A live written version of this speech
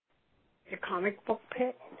The Comic Book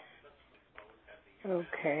Pit?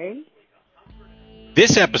 Okay.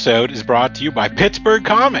 This episode is brought to you by Pittsburgh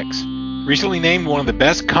Comics, recently named one of the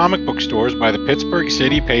best comic book stores by the Pittsburgh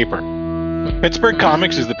City Paper. Pittsburgh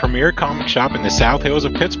Comics is the premier comic shop in the South Hills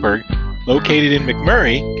of Pittsburgh, located in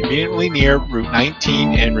McMurray, conveniently near Route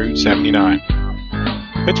 19 and Route 79.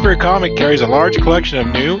 Pittsburgh Comic carries a large collection of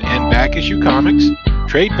new and back-issue comics,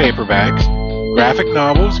 trade paperbacks, graphic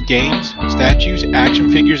novels, games, statues, action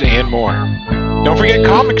figures, and more. Don't forget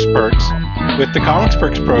Comics Perks. With the Comics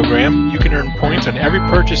Perks program, you can earn points on every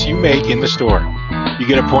purchase you make in the store. You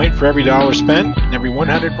get a point for every dollar spent, and every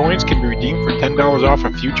 100 points can be redeemed for $10 off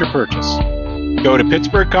a future purchase. Go to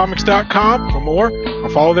PittsburghComics.com for more, or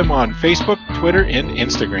follow them on Facebook, Twitter, and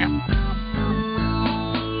Instagram.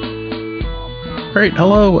 All right,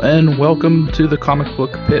 hello, and welcome to the Comic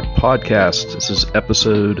Book Pit podcast. This is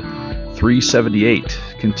episode 378,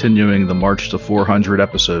 continuing the march to 400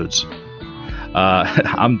 episodes.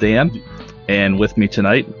 I'm Dan, and with me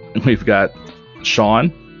tonight, we've got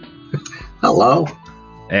Sean. Hello.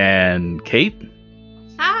 And Kate.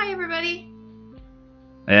 Hi, everybody.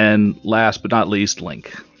 And last but not least,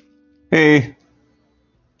 Link. Hey.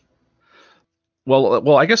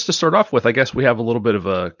 Well, I guess to start off with, I guess we have a little bit of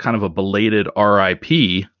a kind of a belated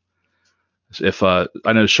RIP. If I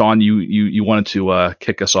know, Sean, you wanted to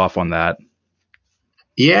kick us off on that.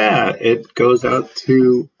 Yeah, it goes out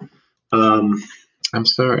to I'm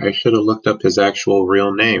sorry, I should have looked up his actual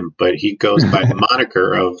real name, but he goes by the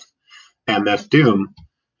moniker of MF Doom,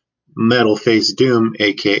 Metal Face Doom,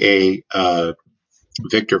 aka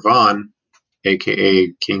Victor Vaughn,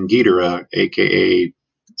 aka King Ghidorah, aka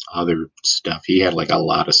other stuff. He had like a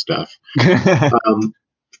lot of stuff.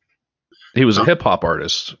 He was a hip hop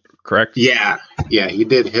artist, correct? Yeah, he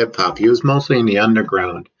did hip hop. He was mostly in the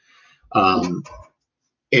underground.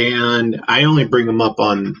 And I only bring him up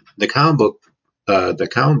on the comic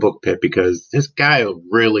book pit because this guy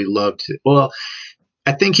really loved it. Well,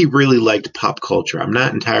 I think he really liked pop culture. I'm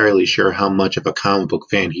not entirely sure how much of a comic book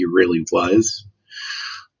fan he really was.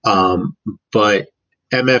 But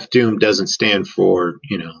MF Doom doesn't stand for,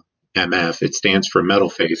 MF. It stands for Metal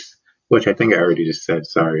Face, which I think I already just said.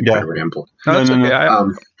 Sorry, I rambled. No, that's okay. I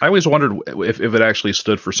always wondered if it actually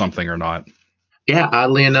stood for something or not. Yeah,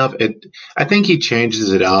 oddly enough, I think he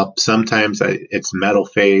changes it up. Sometimes it's Metal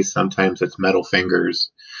Face, sometimes it's Metal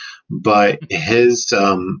Fingers. But his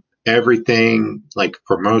everything, like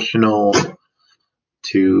promotional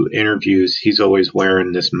to interviews, he's always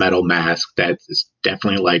wearing this metal mask that is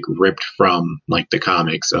definitely like ripped from like the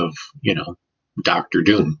comics of, Doctor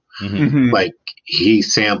Doom. Mm-hmm. Like he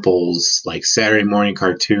samples like Saturday morning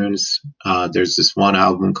cartoons. There's this one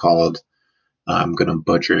album called, I'm going to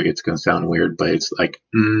butcher it. It's going to sound weird, but it's like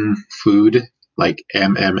food, like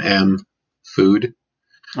MMM food.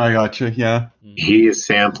 I gotcha. Yeah. He is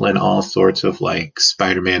sampling all sorts of like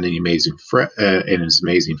Spider-Man and his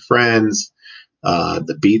Amazing Friends,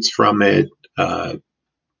 the beats from it.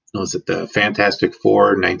 Was it the Fantastic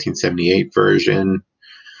Four 1978 version?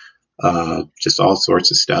 Just all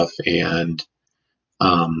sorts of stuff. And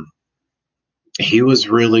he was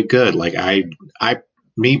really good. Like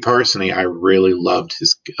me personally, I really loved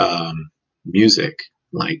his music,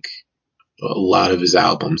 like a lot of his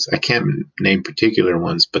albums. I can't name particular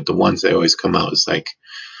ones, but the ones that always come out is like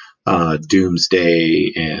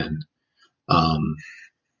Doomsday and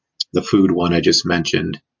the food one I just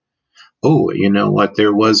mentioned. Oh, you know what?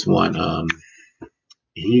 There was one.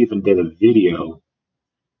 He even did a video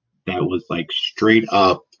that was like straight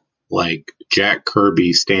up like Jack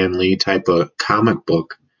Kirby, Stan Lee type of comic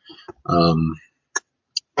book.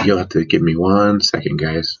 You'll have to give me 1 second,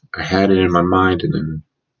 guys. I had it in my mind, and then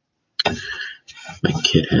my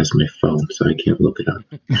kid has my phone, so I can't look it up.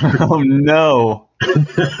 Oh, no.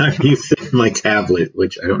 I'm using my tablet,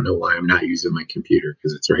 which I don't know why I'm not using my computer,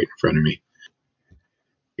 because it's right in front of me.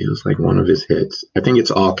 It was like one of his hits. I think it's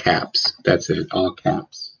all caps. That's it, all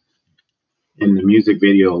caps. And the music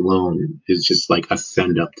video alone is just like a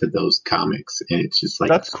send up to those comics, and it's just like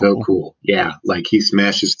That's so cool. Yeah, like he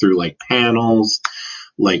smashes through like panels.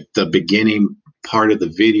 Like the beginning part of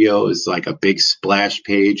the video is like a big splash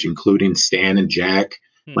page, including Stan and Jack,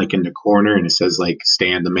 like in the corner, and it says like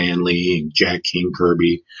Stan the Man Lee and Jack King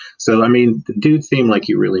Kirby. So I mean, the dude seemed like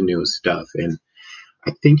he really knew his stuff, and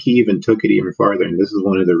I think he even took it even farther. And this is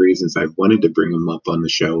one of the reasons I wanted to bring him up on the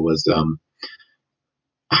show was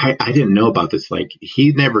I didn't know about this. Like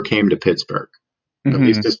he never came to Pittsburgh, at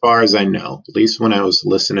least as far as I know. At least when I was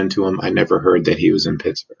listening to him, I never heard that he was in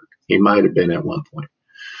Pittsburgh. He might have been at one point.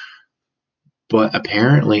 But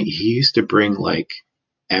apparently he used to bring like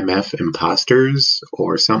MF imposters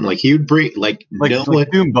or something. Like he would bring like no one.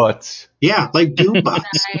 Doom butts. Yeah, like Doombots.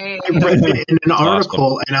 Right. I read it in an awesome.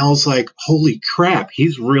 article and I was like, holy crap,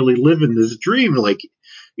 he's really living this dream. Like,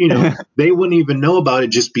 they wouldn't even know about it.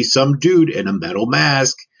 Just be some dude in a metal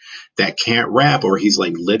mask that can't rap, or he's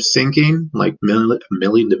like lip syncing, like Millie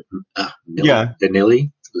Yeah.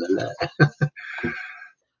 Vanilli.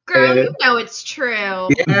 Girl, you know it's true.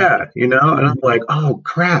 Yeah, and I'm like, oh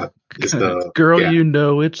crap. Girl, yeah. you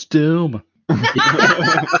know it's Doom.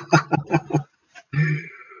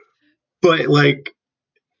 But like,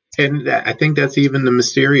 and I think that's even the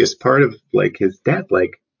mysterious part of like his death.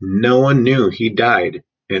 Like no one knew he died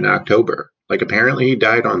in October. Like apparently he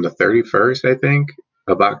died on the 31st, I think,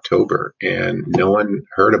 of October, and no one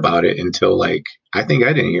heard about it until like I think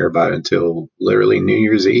I didn't hear about it until literally New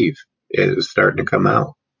Year's Eve. It was starting to come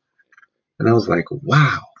out, and I was like,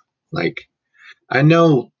 wow. Like I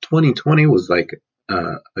know 2020 was like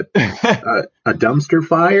a dumpster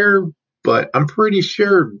fire, but I'm pretty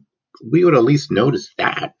sure we would at least notice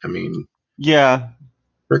that. I mean, Yeah.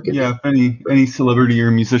 frickin'. Yeah. If any celebrity or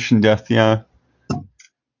musician death, yeah.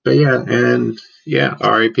 But yeah, and yeah,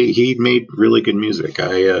 R.I.P. He made really good music.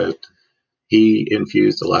 He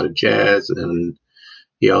infused a lot of jazz, and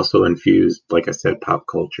he also infused, like I said, pop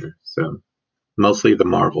culture. So mostly the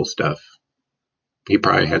Marvel stuff. He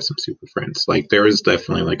probably had some super friends. Like there was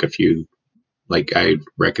definitely like a few. Like I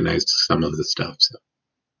recognized some of the stuff. So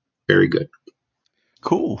very good.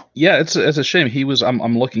 Cool. Yeah, it's a shame. He was.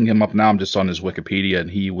 I'm looking him up now. I'm just on his Wikipedia, and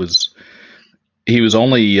he was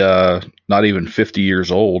only not even 50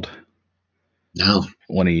 years old. No.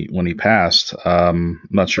 When he passed. I'm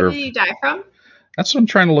not sure. What did he die from? That's what I'm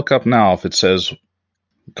trying to look up now. If it says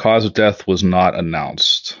cause of death was not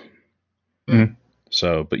announced. Mm.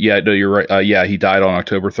 So, but yeah, no, you're right. Yeah, he died on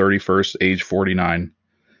October 31st, age 49.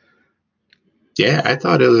 Yeah, I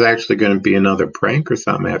thought it was actually going to be another prank or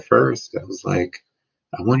something at first. I was like,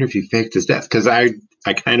 I wonder if he faked his death, because I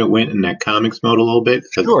kind of went in that comics mode a little bit.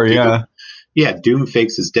 Sure, yeah. Yeah, Doom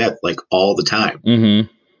fakes his death like all the time. Mm-hmm.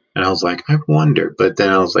 And I was like, I wonder. But then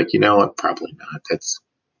I was like, you know what? Probably not.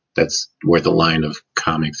 That's where the line of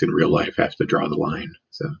comics and real life have to draw the line.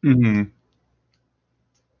 So Mm-hmm.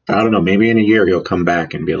 I don't know. Maybe in a year he'll come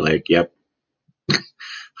back and be like, yep,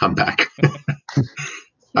 I'm back.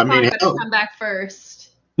 I mean, Tupac better come back first.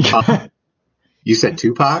 You said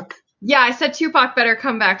Tupac? Yeah, I said Tupac better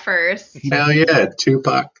come back first. Hell yeah,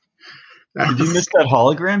 Tupac. Did you miss that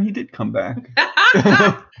hologram? He did come back.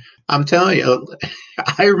 I'm telling you,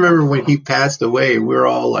 I remember when he passed away, we were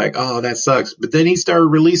all like, oh, that sucks. But then he started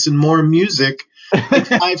releasing more music like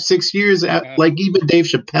 5-6 years after. Like even Dave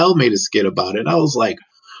Chappelle made a skit about it. I was like,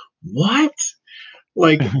 what?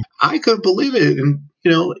 Like, I couldn't believe it. And,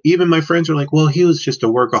 even my friends were like, well, he was just a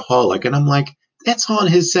workaholic. And I'm like, that's on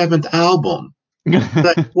his 7th album.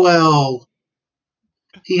 Like, well,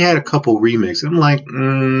 he had a couple remixes. I'm like,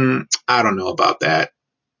 I don't know about that.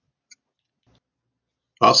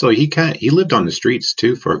 Also, he lived on the streets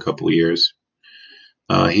too for a couple of years.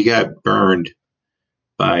 He got burned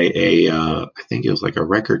by I think it was like a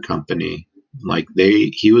record company. Like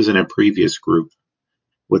he was in a previous group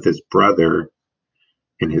with his brother,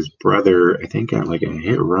 and his brother, I think, got like a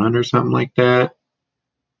hit run or something like that.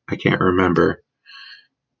 I can't remember.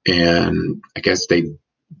 And I guess they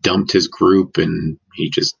dumped his group, and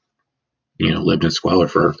he just, lived in squalor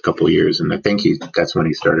for a couple of years. And I think that's when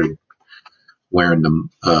he started wearing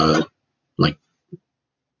the like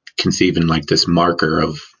conceiving like this marker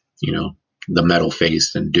of, the metal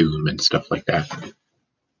face and Doom and stuff like that.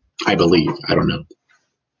 I believe. I don't know.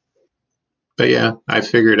 But yeah, I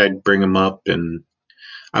figured I'd bring him up, and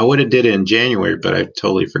I would have did it in January, but I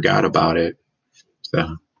totally forgot about it.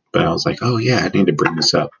 So, but I was like, oh yeah, I need to bring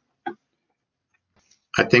this up.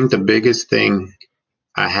 I think the biggest thing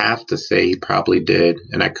I have to say he probably did,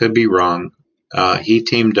 and I could be wrong, he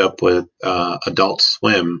teamed up with Adult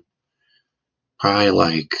Swim probably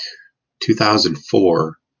like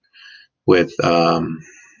 2004 with what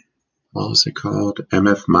was it called?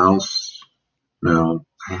 MF Mouse? No,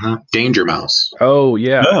 Danger Mouse. Oh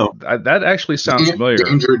yeah, Oh. That actually sounds familiar.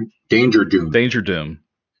 Danger Doom. Danger Doom.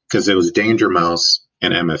 Because it was Danger Mouse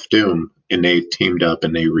and MF Doom, and they teamed up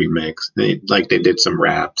and they remixed. They did some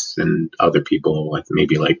raps, and other people, like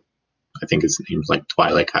maybe like, I think his name's like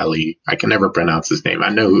Twilight Kali. I can never pronounce his name. I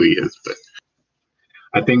know who he is, but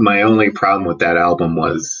I think my only problem with that album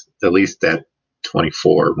was, at least at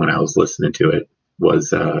 24 when I was listening to it,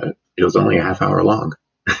 was it was only a half hour long.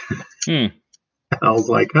 I was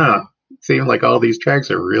like, it seems like all these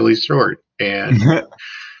tracks are really short, and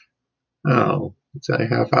it's a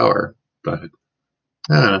half hour. But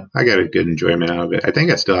I don't know. I got a good enjoyment out of it. I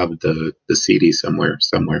think I still have the CD somewhere.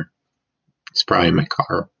 It's probably in my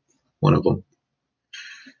car, one of them.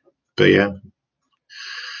 But yeah,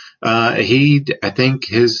 I think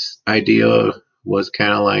his idea was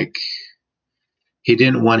kind of like he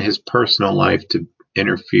didn't want his personal life to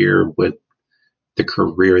interfere with the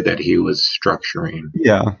career that he was structuring.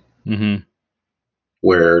 Yeah. Mm-hmm.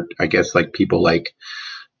 Where I guess like people like,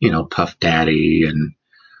 Puff Daddy and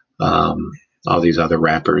all these other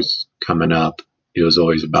rappers coming up, it was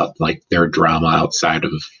always about like their drama outside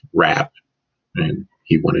of rap, and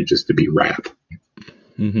he wanted just to be rap.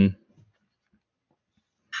 Mm-hmm.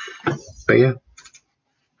 But yeah,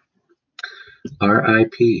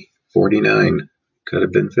 R.I.P. 49 could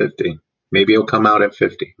have been 50. Maybe he'll come out at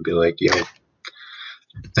 50 and be like, yo,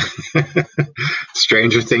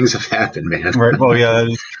 stranger things have happened, man. Right. Well, yeah, that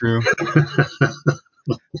is true.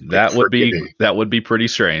 That would be pretty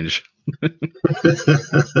strange.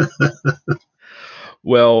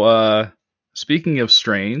 Well, speaking of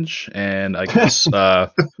strange, and I guess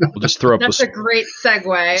we'll just throw up That's a great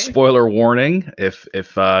segue. spoiler warning. If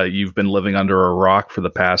you've been living under a rock for the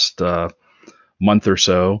past month or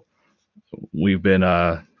so, we've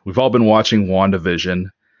all been watching WandaVision,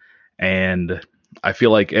 and I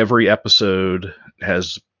feel like every episode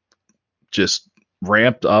has just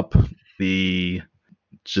ramped up the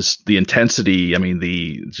intensity. I mean,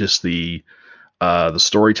 the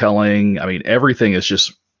storytelling. I mean, everything has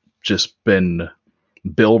just been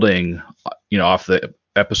building, off the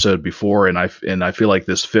episode before, and I feel like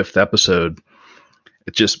this fifth episode,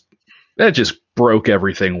 it just broke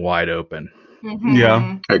everything wide open. Mm-hmm.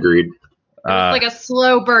 Yeah. Agreed. It was like a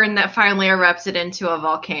slow burn that finally erupted into a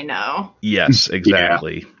volcano. Yes,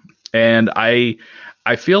 exactly. And I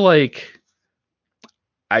feel like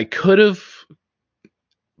I could have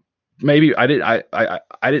maybe I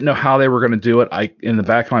didn't know how they were going to do it. In the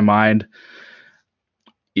back of my mind,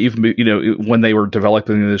 even when they were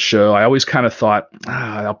developing this show, I always kind of thought,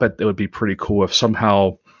 I'll bet it would be pretty cool if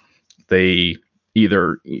somehow they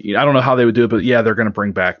either, I don't know how they would do it, but yeah, they're going to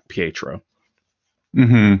bring back Pietro.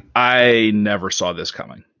 Mm-hmm. I never saw this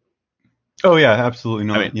coming. Oh yeah, absolutely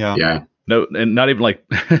not. I mean, yeah. No, and not even like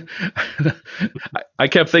I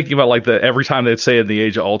kept thinking about like every time they'd say in the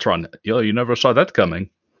Age of Ultron, yo, you never saw that coming.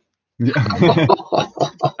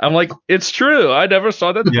 I'm like, it's true. I never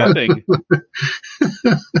saw that coming.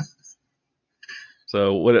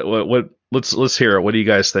 So what? Let's hear it. What do you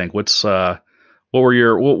guys think? What were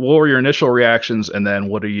your initial reactions, and then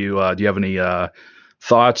what are you? Do you have any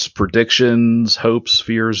thoughts, predictions, hopes,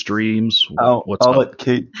 fears, dreams? I'll let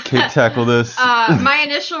Kate tackle this. My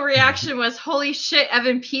initial reaction was, "Holy shit,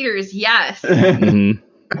 Evan Peters!" Yes. Mm-hmm.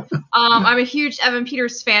 I'm a huge Evan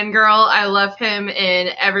Peters fangirl. I love him in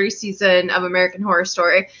every season of American Horror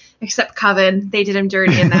Story, except Coven. They did him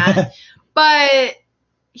dirty in that. But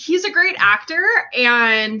he's a great actor,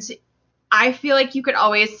 and I feel like you could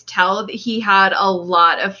always tell that he had a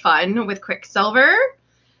lot of fun with Quicksilver.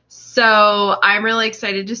 So I'm really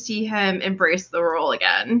excited to see him embrace the role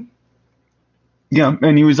again. Yeah,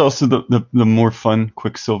 and he was also the more fun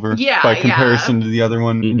Quicksilver by comparison to the other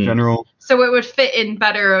one in general. So it would fit in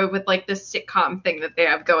better with like the sitcom thing that they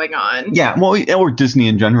have going on. Yeah, well, or Disney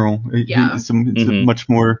in general. Yeah. It's much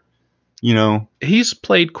more, He's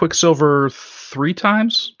played Quicksilver 3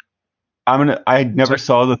 times. I never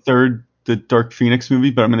saw the Dark Phoenix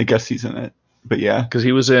movie, but I'm gonna guess he's in it. But yeah, because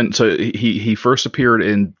he was in. So he first appeared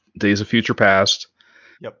in Days of Future Past.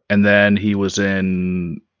 Yep. And then he was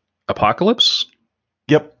in Apocalypse.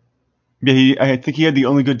 Yep. Yeah, I think he had the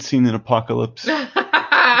only good scene in Apocalypse,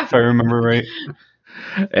 if I remember right.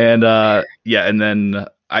 And and then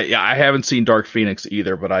I haven't seen Dark Phoenix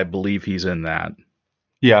either, but I believe he's in that.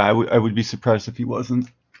 Yeah, I would be surprised if he wasn't.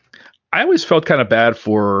 I always felt kind of bad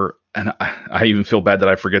for, and I even feel bad that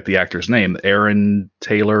I forget the actor's name, Aaron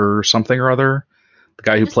Taylor or something or other. The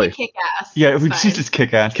guy who played Kick-Ass. Yeah, she's just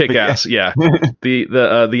Kick-Ass. Kick-Ass, yeah.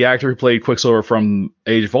 The actor who played Quicksilver from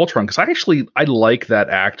Age of Ultron, because I like that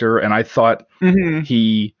actor, and I thought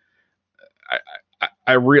he,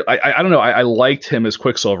 I don't know, I liked him as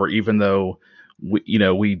Quicksilver, even though he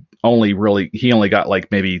only got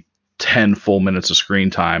like maybe 10 full minutes of screen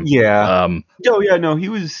time. Yeah.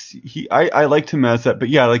 I liked him as that, but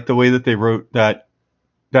yeah, like the way that they wrote that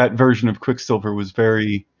version of Quicksilver was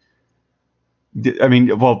very. I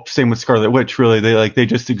mean, well, same with Scarlet Witch. Really, they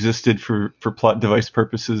just existed for plot device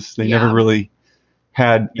purposes. They never really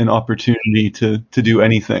had an opportunity to do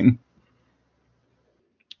anything.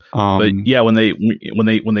 But yeah, when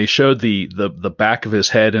they showed the back of his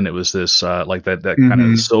head, and it was this like that kind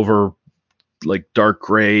of silver, like dark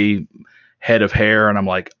gray head of hair, and I'm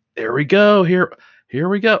like, there we go. here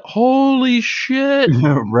we go. Holy shit.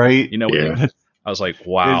 Right. You know, Yeah. I was like,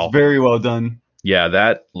 wow. It's very well done. Yeah,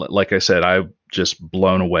 that, like I said, I just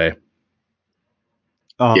blown away.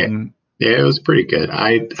 Um, Yeah, it was pretty good.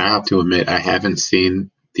 I have to admit, I haven't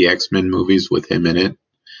seen the X-Men movies with him in it,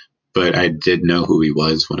 but I did know who he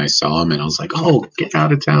was when I saw him, and I was like, oh, get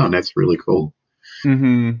out of town. That's really cool.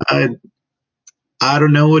 mhm. I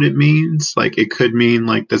don't know what it means. Like, it could mean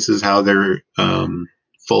like this is how they're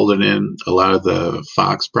folded in a lot of the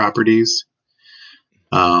Fox properties.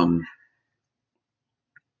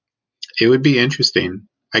 It would be interesting.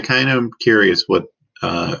 I kind of am curious what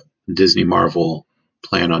Disney Marvel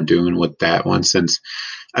plan on doing with that one, since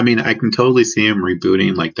I mean I can totally see him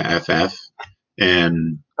rebooting like the FF,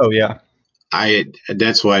 and Oh yeah.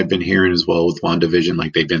 that's what I've been hearing as well with WandaVision.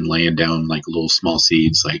 Like they've been laying down like little small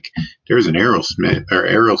seeds. Like there's an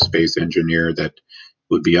aerospace engineer that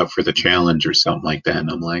would be up for the challenge or something like that. And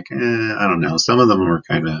I'm like, I don't know. Some of them are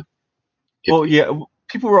kind of Well, yeah.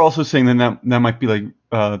 People were also saying that might be like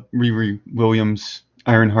Riri Williams,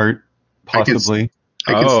 Ironheart, possibly.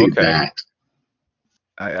 I can Oh, see okay. that.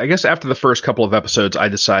 I guess after the first couple of episodes, I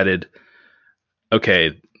decided,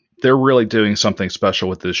 okay, they're really doing something special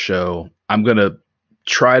with this show. I'm going to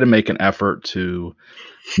try to make an effort to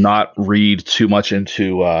not read too much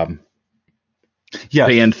into Yes.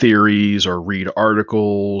 fan theories or read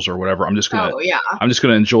articles or whatever. I'm just going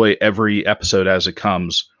to enjoy every episode as it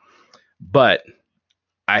comes. But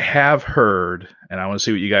I have heard, and I want to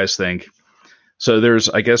see what you guys think. So there's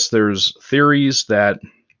theories that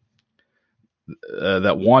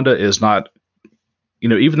that Wanda is not,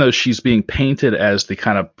 even though she's being painted as the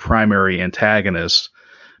kind of primary antagonist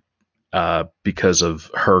because of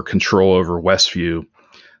her control over Westview,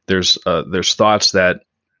 there's thoughts that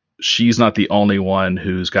she's not the only one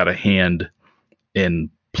who's got a hand in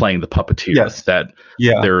playing the puppeteer. Yes. That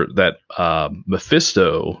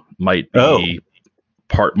Mephisto might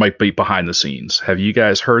be behind the scenes. Have you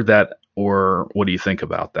guys heard that, or what do you think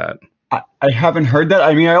about that? I haven't heard that.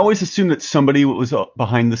 I mean, I always assumed that somebody was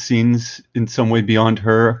behind the scenes in some way beyond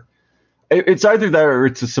her. It's either that or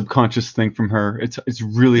it's a subconscious thing from her. It's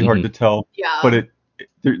really hard to tell. Yeah. But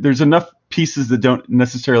there's enough pieces that don't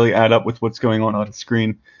necessarily add up with what's going on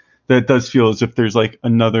screen that it does feel as if there's like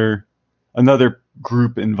another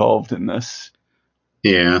group involved in this.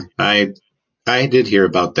 Yeah, I did hear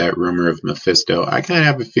about that rumor of Mephisto. I kind of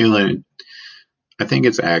have a feeling. I think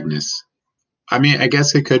it's Agnes. I mean, I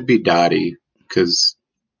guess it could be Dottie because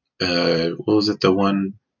what was it? The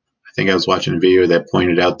one I think I was watching a video that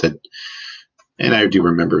pointed out that, and I do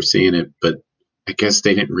remember seeing it, but I guess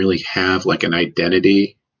they didn't really have like an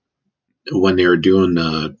identity when they were doing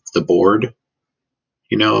the board,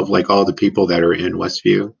 of like all the people that are in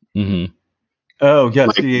Westview. Mm-hmm. Oh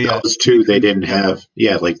yes, like those two they didn't have.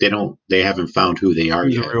 Yeah, like they haven't found who they are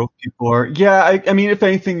who yet. the real people are. Yeah, I mean, if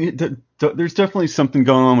anything, there's definitely something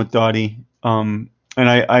going on with Dottie. And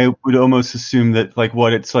I would almost assume that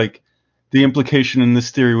it's like the implication in this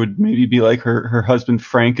theory would maybe be like her husband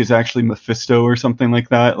Frank is actually Mephisto or something like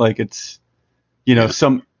that. Like it's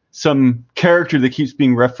some character that keeps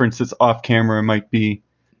being referenced that's off camera might be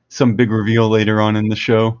some big reveal later on in the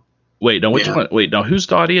show. Wait, no, which one? Wait, no, who's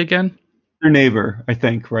Dottie again? Their neighbor, I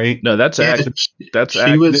think, right? No, that's Agnes. That's she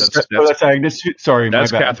Agnes. That's Agnes. Sorry,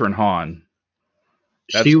 that's my bad. Catherine Hahn.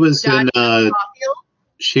 She was in.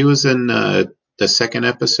 She was in the second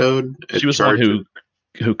episode. She was the one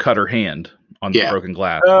who cut her hand on the broken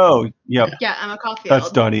glass. Oh, yep. Yeah, Emma Caulfield.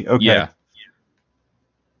 That's Dottie. Okay. Yeah.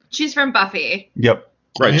 She's from Buffy. Yep.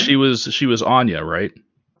 Right. Yeah. She was Anya, right?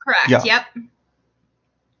 Correct. Yeah. Yep.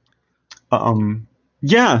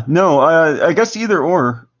 Yeah. No. I guess either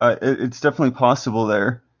or. It's definitely possible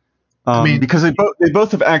there. I mean, because they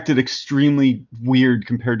both have acted extremely weird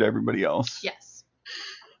compared to everybody else. Yes.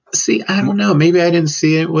 See, I don't know. Maybe I didn't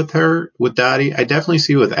see it with Dottie. I definitely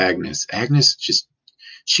see it with Agnes. Agnes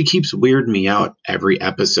she keeps weirding me out every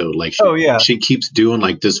episode. Like, she keeps doing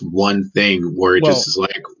like this one thing where it just is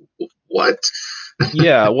like, what?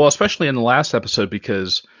 Yeah, well, especially in the last episode,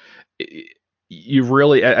 because you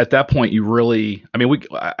really, at that point, I mean,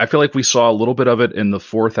 I feel like we saw a little bit of it in the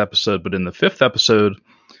fourth episode, but in the fifth episode,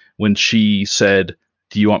 when she said,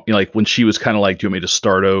 "Do you want me?" Like when she was kind of like, "Do you want me to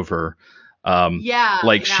start over?"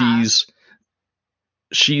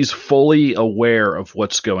 She's fully aware of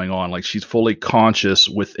what's going on. Like she's fully conscious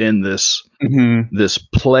within this this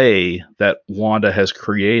play that Wanda has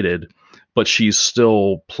created, but she's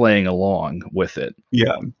still playing along with it.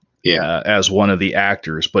 Yeah. As one of the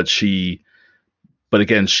actors, but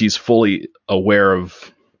again, she's fully aware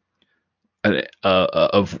of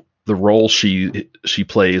the role she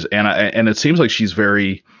plays, and it seems like she's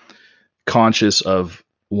very conscious of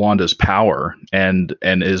Wanda's power and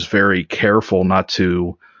is very careful not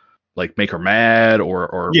to like make her mad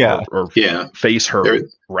or Yeah. face her There,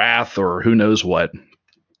 wrath or who knows what.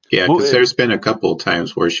 yeah, Well, because there's been a couple of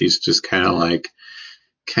times where she's just kind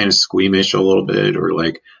of squeamish a little bit, or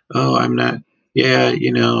like, oh, I'm not, yeah,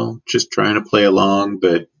 just trying to play along,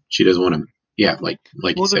 but she doesn't want to, yeah, like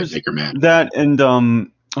you said, there's make her mad. that, and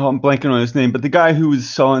I'm blanking on his name, but the guy who was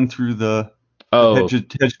sawing through the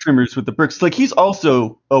hedge trimmers with the bricks, like he's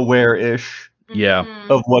also aware-ish Yeah. Mhm.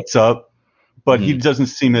 of what's up, but he Mhm. doesn't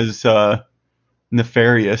seem as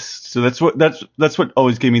nefarious. So that's what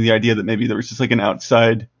always gave me the idea that maybe there was just like an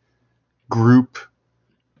outside group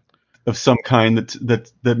of some kind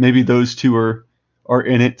that maybe those two are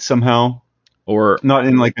in it somehow, or not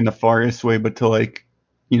in like a nefarious way, but to like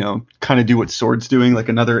kind of do what Sword's doing, like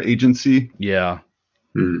another agency. yeah.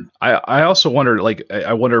 Hmm. I also wonder, like,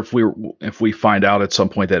 I wonder if we find out at some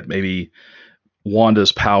point that maybe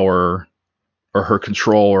Wanda's power or her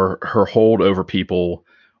control or her hold over people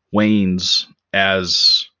wanes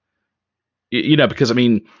as because I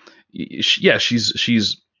mean, yeah,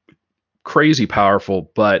 she's crazy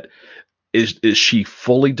powerful, but is she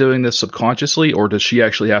fully doing this subconsciously, or does she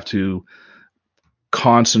actually have to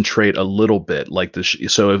concentrate a little bit? Like, does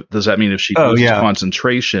that mean if she Oh loses yeah.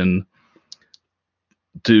 concentration,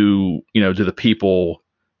 do the people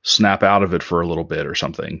snap out of it for a little bit or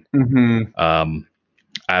something? Mm-hmm.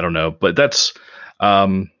 I don't know, but that's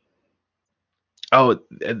I thought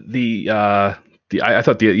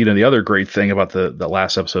the other great thing about the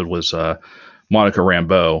last episode was Monica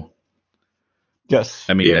Rambeau. Yes.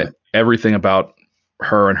 I mean, Yeah. everything about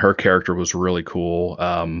her and her character was really cool.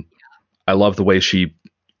 I love the way she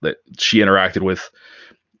interacted with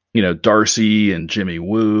Darcy and Jimmy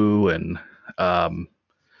Woo, and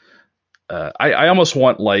I almost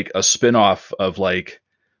want like a spin-off of like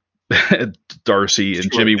Darcy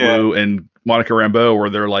and Jimmy Woo and Monica Rambeau, where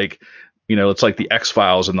they're like, it's like the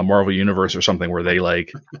X-Files in the Marvel universe or something, where they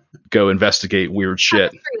like go investigate weird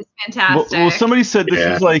shit. It's fantastic. Well, somebody said this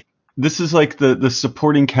Yeah. is like the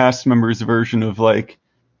supporting cast members version of like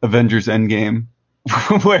Avengers Endgame,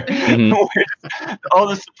 where, Mhm. where all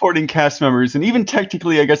the supporting cast members, and even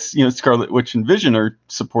technically, I guess Scarlet Witch and Vision are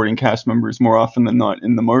supporting cast members more often than not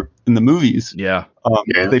in the movies. Yeah.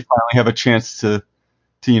 Yeah. They finally have a chance to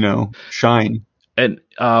shine. And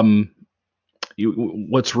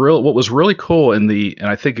what was really cool and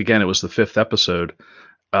I think again it was the 5th episode.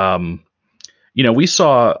 We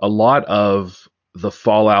saw a lot of the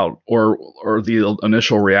fallout or the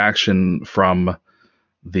initial reaction from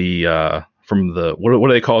the what do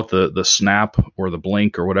they call it, the snap or the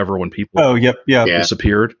blink or whatever, when people Oh, yep, yeah.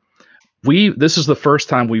 disappeared. This is the first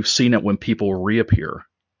time we've seen it when people reappear.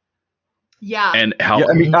 Yeah. And how Yeah,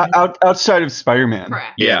 I mean, outside of Spider-Man.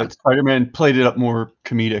 Correct. Yeah. But Spider-Man played it up more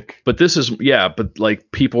comedic. But this is but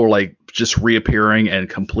like people are like just reappearing and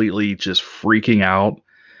completely just freaking out.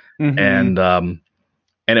 Mm-hmm.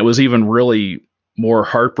 And it was even really more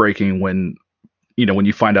heartbreaking when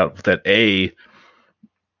you find out that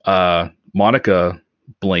Monica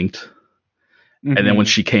blinked, and then when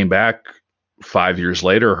she came back 5 years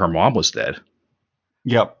later, her mom was dead.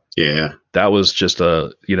 Yep. Yeah. That was just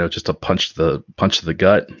a punch to the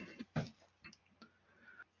gut.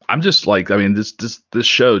 I'm just like, I mean, this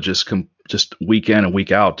show just week in and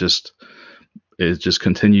week out it just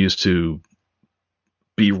continues to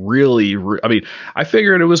be really. I mean, I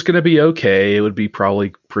figured it was going to be okay. It would be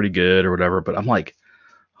probably pretty good or whatever, but I'm like,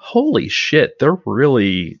 holy shit, they're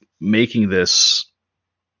really making this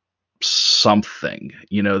something.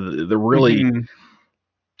 They're really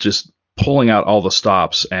just pulling out all the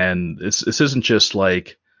stops, and this isn't just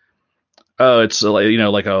like, oh, it's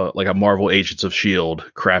like a Marvel Agents of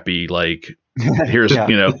Shield crappy, like here's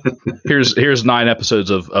Yeah. here's 9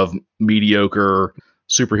 episodes of mediocre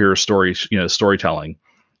superhero storytelling.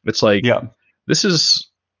 It's like, Yeah. this is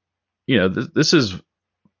this is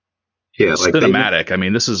Yeah. Like cinematic. I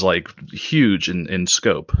mean, this is like huge in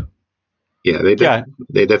scope. Yeah, they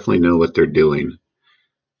definitely know what they're doing,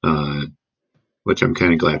 which I'm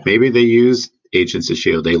kind of glad. Maybe they used Agents of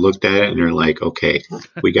S.H.I.E.L.D. They looked at it and they're like, okay,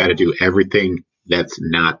 we got to do everything that's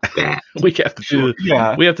not that. We have to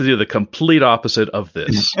do the complete opposite of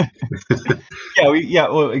this.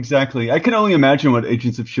 Well, exactly. I can only imagine what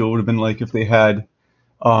Agents of S.H.I.E.L.D. would have been like if they had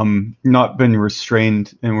not been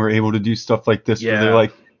restrained and were able to do stuff like this. Yeah. Where they're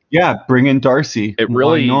like, yeah, bring in Darcy.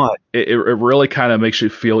 Why not? It really kind of makes you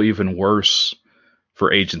feel even worse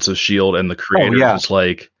for Agents of S.H.I.E.L.D. and the creators. Oh, yeah. It's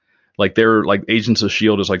like they're like Agents of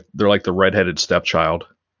S.H.I.E.L.D. is like they're like the redheaded stepchild.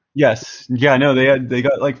 Yes. Yeah. No. They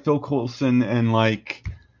got like Phil Coulson and like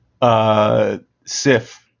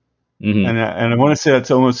Sif Mhm. And I want to say that's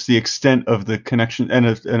almost the extent of the connection,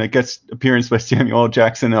 and a guest appearance by Samuel L.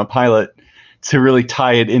 Jackson in a pilot to really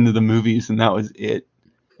tie it into the movies, and that was it.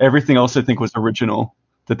 Everything else I think was original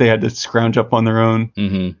that they had to scrounge up on their own.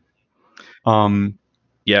 Mhm.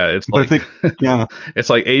 Yeah, it's But like I think, yeah, it's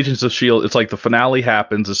like Agents of Shield. It's like the finale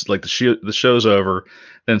happens. It's like the show's over.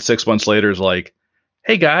 Then 6 months later is like,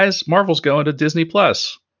 hey guys, Marvel's going to Disney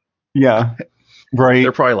Plus. yeah, right.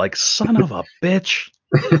 They're probably like, son of a bitch.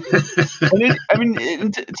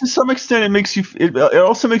 And to some extent, it makes you. It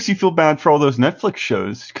also makes you feel bad for all those Netflix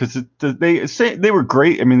shows because they say they were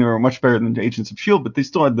great. I mean, they were much better than Agents of Shield, but they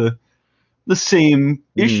still had the same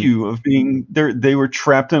issue of being they were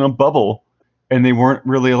trapped in a bubble and they weren't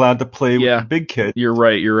really allowed to play with the big kid. You're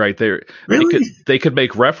right. They could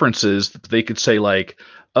make references. They could say like,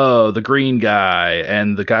 oh, the green guy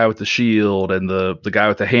and the guy with the shield and the guy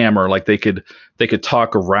with the hammer. Like they could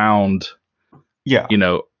talk around. Yeah. You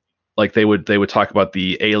know, like they would talk about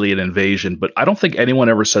the alien invasion, but I don't think anyone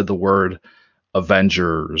ever said the word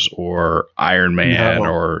Avengers or Iron Man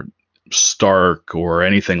or Stark or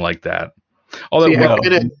anything like that. Although,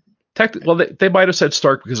 they might have said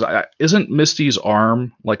Stark because isn't Misty's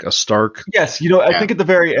arm like a Stark? Yes, I think at the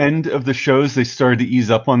very end of the shows they started to ease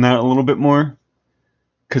up on that a little bit more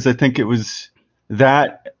because I think it was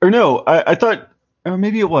that, or no, I thought, or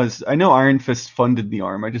maybe it was. I know Iron Fist funded the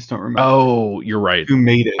arm. I just don't remember. Oh, you're right. Who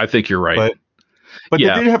made it? I think you're right. But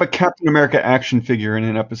they did have a Captain America action figure in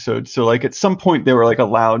an episode, so like at some point they were like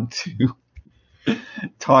allowed to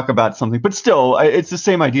talk about something. But still, it's the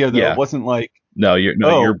same idea though. Yeah. It wasn't like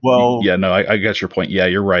I guess your point. Yeah,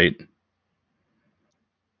 you're right.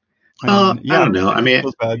 I don't know. I mean,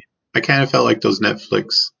 I kind of felt like those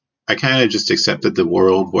Netflix. I kind of just accepted the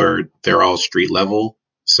world where they're all street level.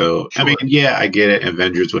 So, sure. I mean, yeah, I get it.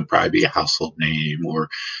 Avengers would probably be a household name, or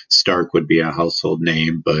Stark would be a household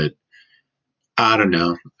name, but I don't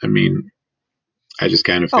know. I mean, I just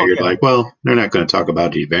kind of figured well, they're not going to talk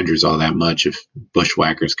about the Avengers all that much if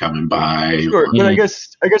Bushwhackers coming by. Sure, but I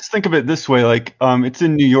guess think of it this way: like, it's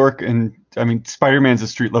in New York, and I mean, Spider-Man's a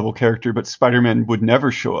street level character, but Spider-Man would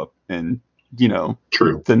never show up in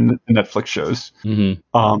True. the Netflix shows,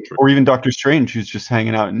 or even Doctor Strange, who's just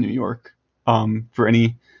hanging out in New York, for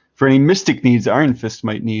any mystic needs Iron Fist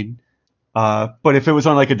might need. But if it was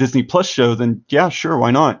on like a Disney Plus show, then yeah, sure,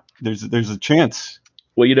 why not? There's a chance.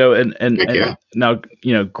 Well, and now,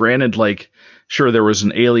 granted, like, sure, there was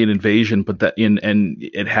an alien invasion, but and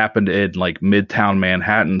it happened in like Midtown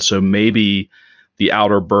Manhattan, so maybe the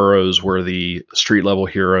outer boroughs where the street level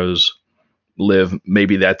heroes live,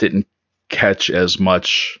 maybe that didn't catch as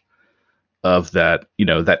much of that,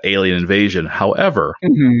 that alien invasion. However,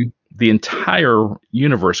 the entire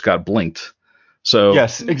universe got blinked. So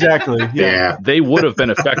yes, exactly. Yeah. They would have been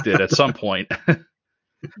affected at some point.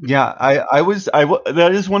 Yeah,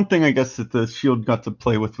 that is one thing I guess that the Shield got to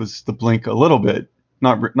play with was the blink a little bit,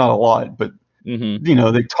 not a lot, but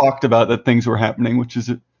they talked about that things were happening, which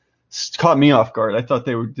caught me off guard. I thought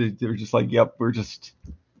they were just like, yep,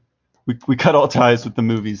 we cut all ties with the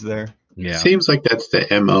movies there. Yeah, seems like that's the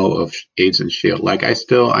MO of Agents Shield. Like I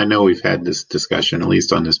know we've had this discussion at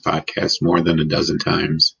least on this podcast more than a dozen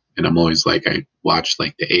times, and I'm always like, I watched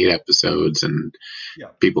like the 8 episodes, and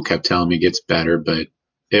people kept telling me it gets better, but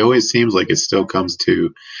it always seems like it still comes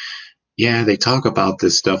to, they talk about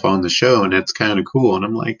this stuff on the show, and it's kind of cool. And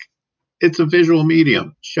I'm like, it's a visual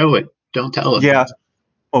medium. Show it. Don't tell us. Yeah.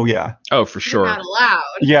 Oh, yeah. Oh, for sure. You're not allowed.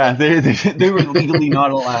 Yeah, they were legally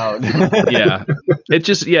not allowed. Yeah. It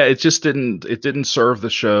just didn't serve the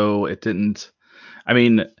show. It didn't. I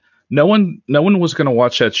mean, no one was going to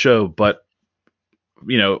watch that show, but,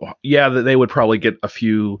 they would probably get a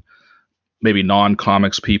few maybe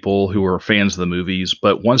non-comics people who were fans of the movies,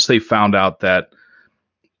 but once they found out that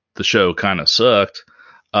the show kind of sucked,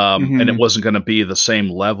 and it wasn't going to be the same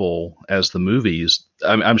level as the movies,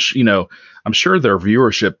 I'm sure their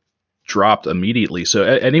viewership dropped immediately. So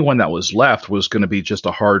anyone that was left was going to be just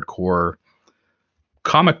a hardcore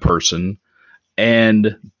comic person,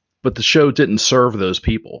 but the show didn't serve those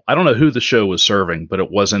people. I don't know who the show was serving, but it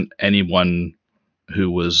wasn't anyone who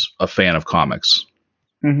was a fan of comics.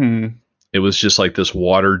 Mm-hmm. It was just like this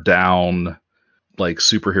watered down, like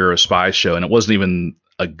superhero spy show, and it wasn't even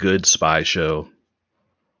a good spy show.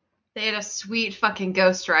 They had a sweet fucking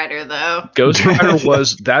Ghost Rider though. Ghost Rider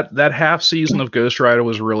was that half season of Ghost Rider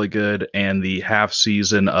was really good, and the half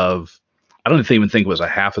season of, I don't even think it was a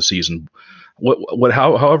half a season.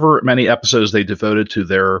 However many episodes they devoted to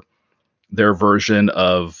their version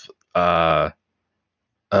of not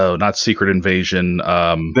Secret Invasion.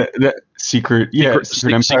 Secret Empire.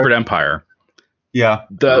 Secret Empire. Yeah.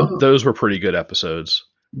 Those were pretty good episodes.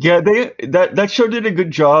 Yeah, that show did a good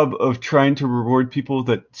job of trying to reward people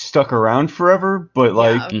that stuck around forever, but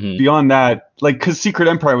like Yeah. beyond that, like because Secret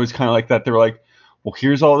Empire was kind of like that. They were like, well,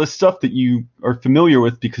 here's all this stuff that you are familiar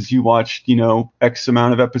with because you watched, X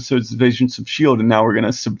amount of episodes of Agents of Shield, and now we're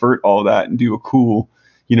gonna subvert all that and do a cool,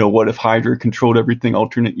 what if Hydra controlled everything,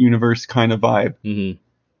 alternate universe kind of vibe. Mm-hmm.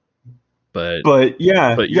 But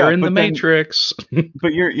yeah, But you're in the then, Matrix.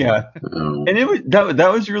 but you're Oh. and it was that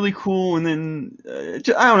was really cool. And then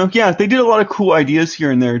I don't know, yeah, they did a lot of cool ideas here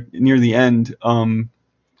and there near the end. And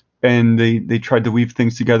they tried to weave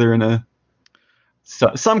things together in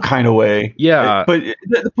some kind of way. Yeah. But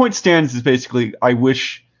the point stands is basically, I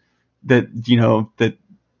wish that that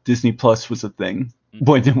Disney Plus was a thing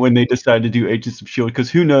when they decided to do Agents of Shield, because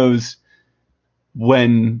who knows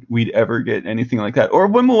when we'd ever get anything like that, or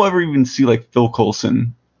when we'll ever even see like Phil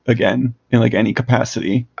Coulson again in like any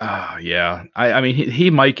capacity. Yeah. I mean, he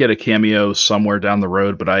might get a cameo somewhere down the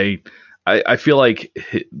road, but I feel like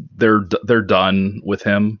they're done with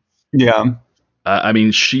him. Yeah. I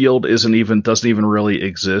mean, Shield doesn't even really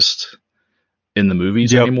exist in the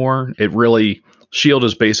movies anymore. Shield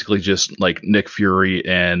is basically just like Nick Fury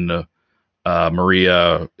and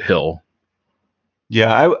Maria Hill.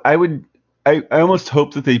 Yeah, I almost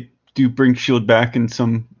hope that they do bring Shield back in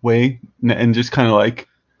some way, and just kind of like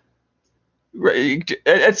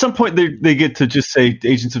at some point they get to just say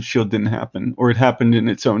Agents of Shield didn't happen, or it happened in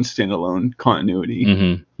its own standalone continuity.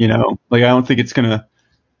 Mm-hmm. Like I don't think it's gonna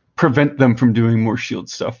prevent them from doing more Shield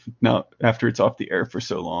stuff now after it's off the air for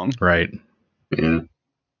so long. Right. Yeah.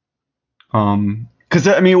 Because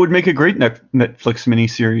I mean, it would make a great Netflix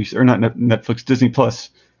miniseries, or not Netflix, Disney Plus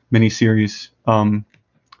miniseries.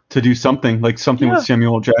 To do something with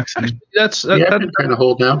Samuel L. Jackson. I've been kind of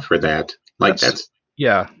holding out for that. Like that's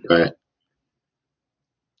yeah. But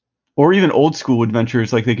or even old school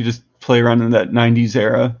adventures, like they could just play around in that 90s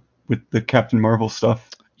era with the Captain Marvel stuff.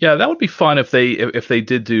 Yeah, that would be fun if they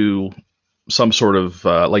did do some sort of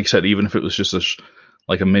like you said, even if it was just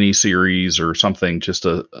like a mini series or something, just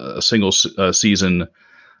a single season,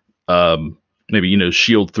 maybe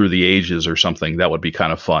Shield Through the Ages or something. That would be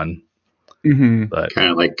kind of fun. Mm-hmm. But kind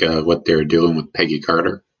of like what they're doing with Peggy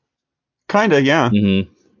Carter. Kind of, yeah.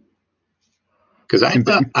 Mm-hmm. Because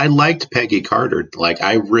I liked Peggy Carter. Like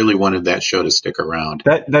I really wanted that show to stick around.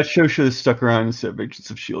 That show should have stuck around instead of Agents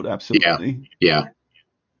of Shield. Absolutely. Yeah.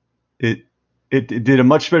 It did a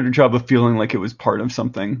much better job of feeling like it was part of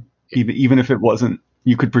something, even if it wasn't.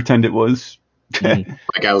 You could pretend it was. Mm-hmm.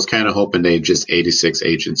 Like I was kind of hoping they'd just 86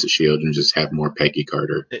 Agents of Shield and just have more Peggy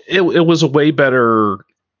Carter. It was a way better.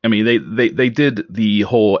 I mean, they did the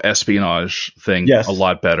whole espionage thing a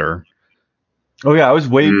lot better. Oh yeah, I was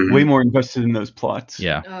way more invested in those plots.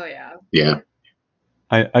 Yeah. Oh yeah. Yeah.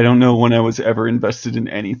 I don't know when I was ever invested in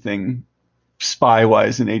anything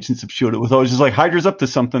spy-wise in Agents of Shield. It was always just like Hydra's up to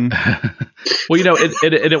something. Well,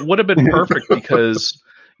 it would have been perfect because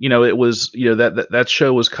it was that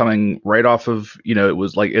show was coming right off of it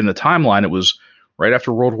was like in the timeline, it was right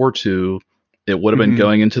after World War II. It would have been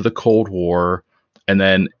going into the Cold War, and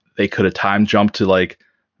then they could have time jumped to like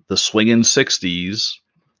the swinging 60s,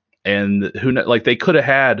 and like they could have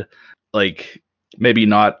had like maybe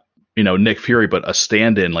not Nick Fury, but a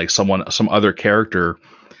stand-in, like some other character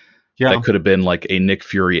that could have been like a Nick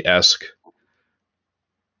Fury-esque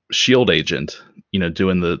Shield agent,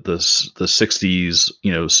 doing the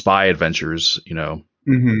 60s spy adventures.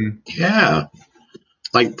 Yeah.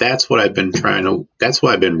 Like that's what I've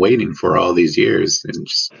been waiting for all these years, and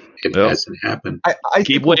just it hasn't happened. I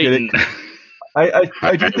keep waiting. I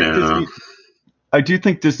do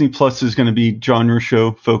think Disney Plus is going to be genre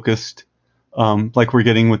show focused, like we're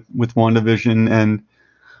getting with WandaVision, and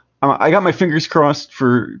I got my fingers crossed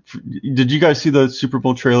for. Did you guys see the Super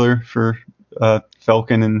Bowl trailer for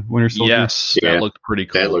Falcon and Winter Soldier? Yes, that looked pretty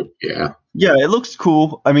cool. Yeah, it looks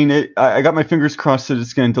cool. I mean, I got my fingers crossed that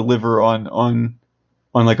it's going to deliver on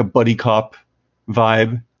like a buddy cop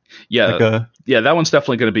vibe. Yeah, that one's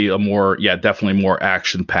definitely going to be definitely more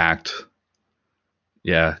action packed.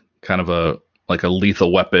 Yeah, kind of a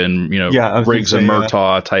Lethal Weapon, Briggs and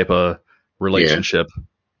Murtaugh type of relationship.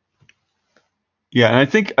 Yeah, and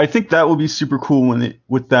I think that will be super cool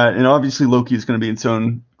with that, and obviously Loki is going to be its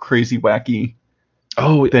own crazy wacky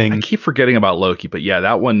thing. I keep forgetting about Loki, but yeah,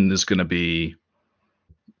 that one is going to be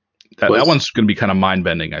that one's going to be kind of mind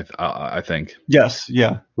bending. I think. Yes,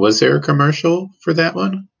 yeah. Was there a commercial for that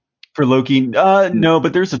one? For Loki? No,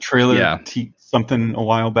 but there's a trailer. Yeah. Something a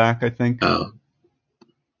while back, I think. Oh.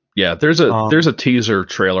 Yeah, there's a teaser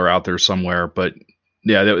trailer out there somewhere, but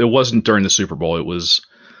yeah, it wasn't during the Super Bowl. It was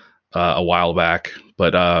a while back,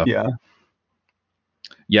 but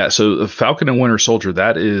Yeah, so the Falcon and Winter Soldier,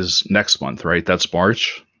 that is next month, right? That's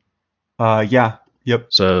March. Yeah. Yep.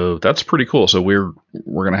 So that's pretty cool. So we're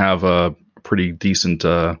gonna have a pretty decent,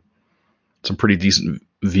 some pretty decent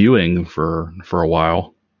viewing for a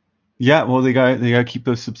while. Yeah. Well, they got to keep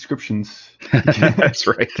those subscriptions. That's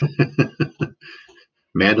right.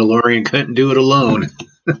 Mandalorian couldn't do it alone.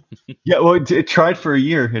 Yeah. Well, it tried for a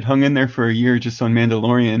year. It hung in there for a year just on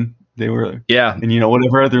Mandalorian. They were, Yeah. and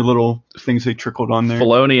whatever other little things they trickled on there.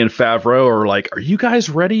 Filoni and Favreau are like, "Are you guys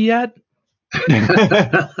ready yet?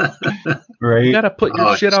 Right. You gotta put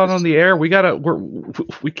your shit out on the air. We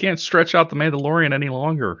can't stretch out the Mandalorian any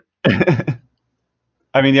longer."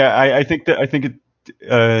 I mean, yeah, I think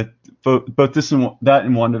both this and that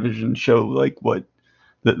and WandaVision show like what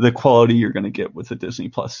the quality you're going to get with a Disney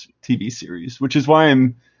Plus TV series, which is why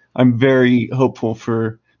I'm very hopeful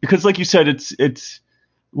because like you said, it's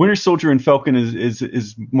Winter Soldier and Falcon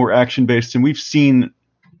is more action based, and we've seen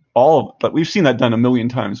that done a million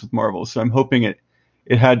times with Marvel. So I'm hoping it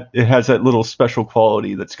has that little special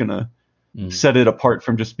quality that's going to set it apart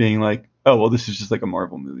from just being like, oh well, this is just like a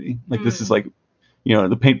Marvel movie. Like this is like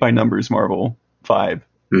the paint by numbers Marvel vibe.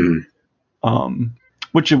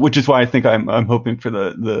 Which is why I think I'm hoping for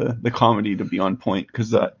the comedy to be on point,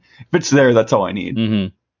 because if it's there, that's all I need.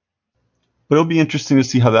 Mm-hmm. But it'll be interesting to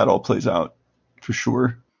see how that all plays out, for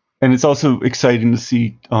sure. And it's also exciting to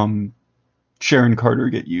see Sharon Carter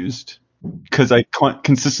get used, because I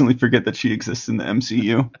consistently forget that she exists in the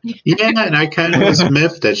MCU. Yeah, and I kind of was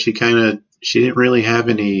miffed that she didn't really have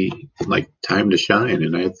any like time to shine.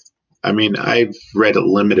 And I mean, I've read a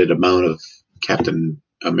limited amount of Captain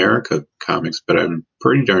America comics, but I'm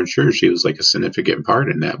pretty darn sure she was like a significant part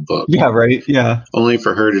in that book. Yeah, right. Yeah. Only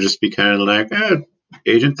for her to just be kind of like,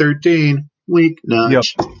 Agent 13, weak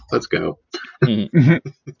nudge. Yep. Let's go.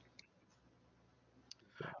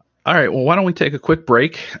 All right. Well, why don't we take a quick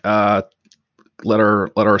break? Let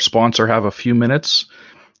our sponsor have a few minutes,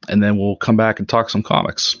 and then we'll come back and talk some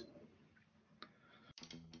comics.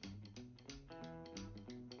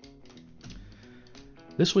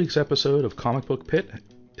 This week's episode of Comic Book Pit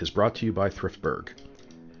is brought to you by Thriftburg.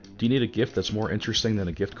 Do you need a gift that's more interesting than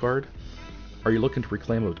a gift card? Are you looking to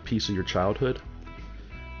reclaim a piece of your childhood?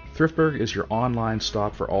 Thriftburg is your online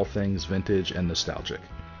stop for all things vintage and nostalgic.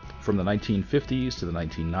 From the 1950s to the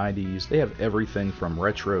 1990s, they have everything from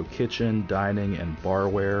retro kitchen, dining, and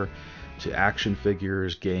barware to action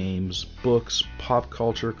figures, games, books, pop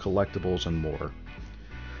culture, collectibles, and more.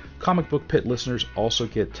 Comic Book Pit listeners also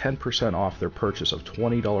get 10% off their purchase of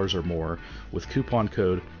 $20 or more with coupon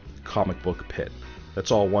code ComicBookPit.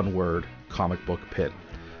 That's all one word, Comic Book Pit.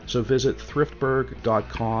 So visit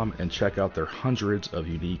thriftburg.com and check out their hundreds of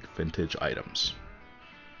unique vintage items.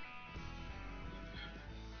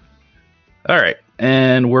 All right,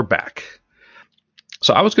 and we're back.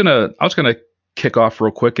 So I was gonna kick off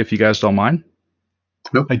real quick, if you guys don't mind.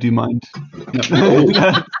 Nope, I do mind. No.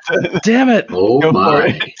 Damn it! Oh Go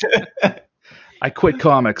my! I quit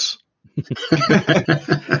comics.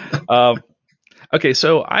 Okay,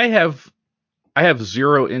 so I have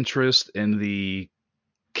zero interest in the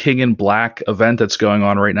King in Black event that's going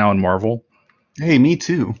on right now in Marvel. Hey, me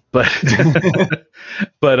too. But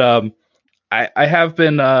I have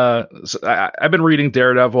been I've been reading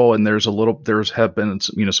Daredevil, and there's been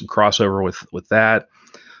some crossover with that.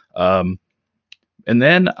 And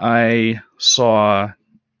then I saw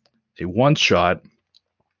a one shot,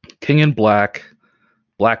 King in Black,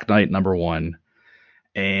 Black Knight #1,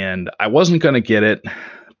 and I wasn't going to get it,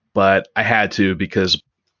 but I had to, because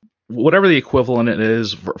whatever the equivalent it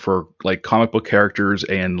is for like comic book characters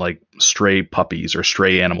and like stray puppies or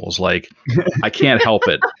stray animals, like I can't help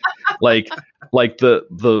it. Like the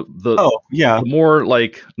the more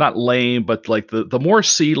like, not lame, but like the more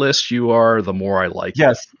C-list you are, the more I like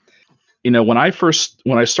it. When I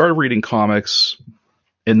started reading comics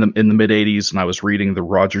in the mid 80s, and I was reading the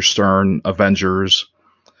Roger Stern Avengers,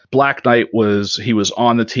 Black Knight was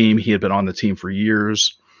on the team. He had been on the team for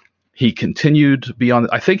years. He continued to be on.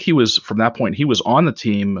 I think he was, from that point, he was on the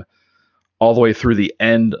team all the way through the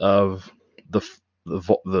end of the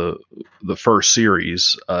first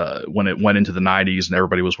series, when it went into the 90s and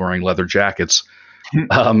everybody was wearing leather jackets,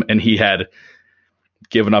 and he had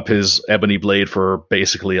given up his ebony blade for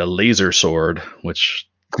basically a laser sword, which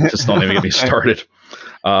just don't even get me started.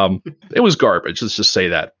 It was garbage, let's just say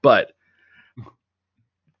that. But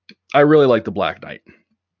I really like the Black Knight.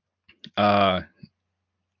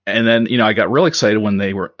 And then, I got real excited when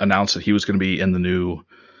they were announced that he was going to be in the new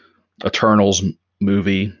Eternals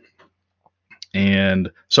movie.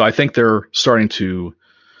 And so I think they're starting to...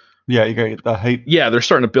 Yeah, you got the hype. Yeah, they're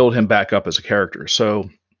starting to build him back up as a character. So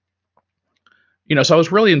So I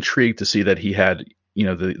was really intrigued to see that he had,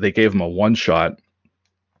 they gave him a one shot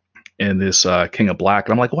in this King of Black,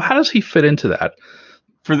 and I'm like, well, how does he fit into that?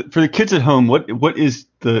 For the kids at home, what is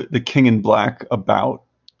the King in Black about,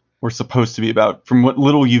 or supposed to be about, from what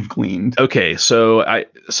little you've gleaned? Okay, so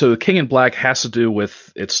the King in Black has to do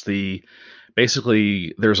with,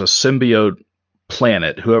 basically there's a symbiote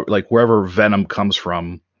planet, wherever Venom comes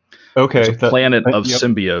from. Okay, there's a planet of yep.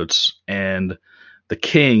 symbiotes, and the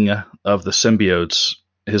king of the symbiotes,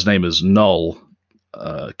 his name is Knull,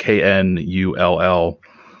 Knull.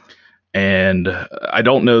 And I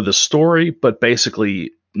don't know the story, but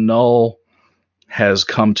basically Knull has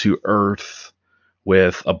come to Earth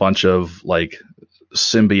with a bunch of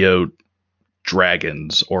symbiote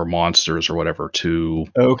dragons or monsters or whatever to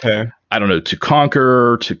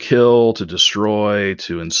conquer, to kill, to destroy,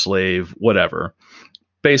 to enslave, whatever.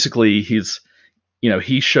 Basically,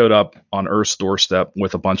 he showed up on Earth's doorstep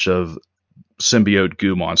with a bunch of symbiote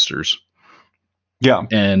goo monsters. Yeah.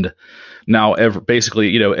 And now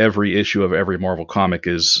every issue of every Marvel comic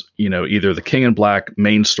is, either the King in Black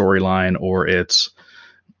main storyline, or it's,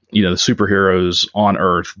 the superheroes on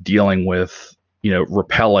Earth dealing with,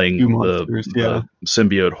 repelling the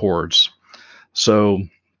symbiote hordes. So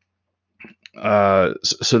you've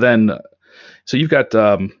got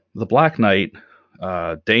the Black Knight,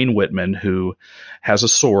 Dane Whitman, who has a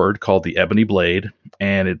sword called the Ebony Blade,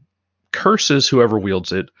 and it curses whoever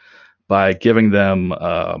wields it by giving them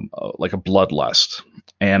like a bloodlust,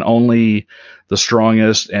 and only the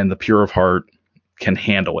strongest and the pure of heart can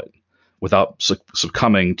handle it without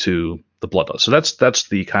succumbing to the bloodlust. So that's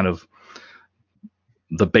the kind of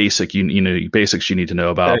the basics you need to know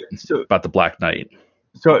about the Black Knight.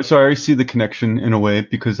 So I already see the connection in a way,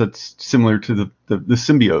 because that's similar to the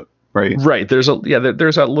symbiote, right? Right. There's a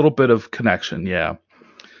little bit of connection, yeah.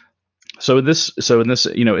 So in this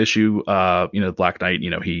issue, Black Knight,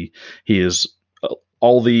 he is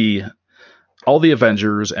all the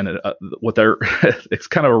Avengers, and what they're it's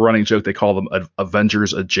kind of a running joke. They call them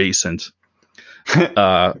Avengers adjacent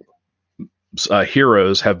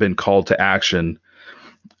heroes have been called to action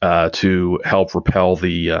to help repel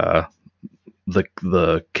the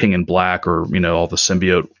King in Black, or all the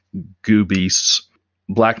symbiote goo beasts.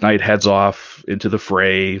 Black Knight heads off into the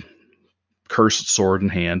fray, cursed sword in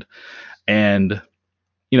hand, and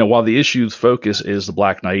while the issue's focus is the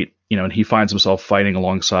Black Knight, and he finds himself fighting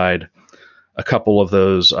alongside a couple of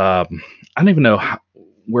those. I don't even know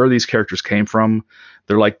where these characters came from.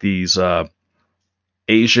 They're like these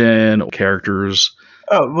Asian characters.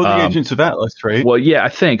 Oh, well, the Agents of Atlas, right? Well, yeah, I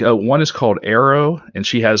think one is called Arrow, and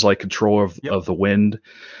she has control of the wind.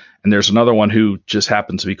 And there's another one who just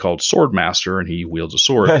happens to be called Swordmaster, and he wields a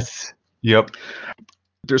sword. Yes. Yep.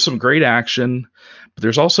 There's some great action, but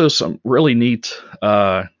there's also some really neat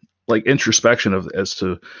introspection as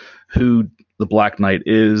to who the Black Knight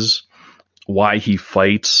is, why he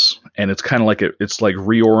fights, and it's kind of it's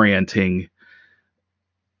reorienting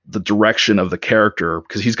the direction of the character,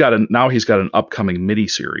 because he's got an upcoming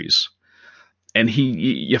miniseries, and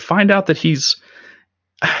you find out that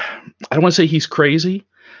I don't want to say he's crazy,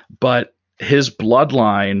 but his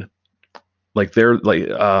bloodline,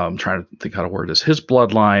 I'm trying to think how to word this. His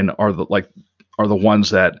bloodline are the ones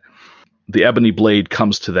that the Ebony Blade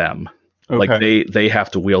comes to them. Okay. They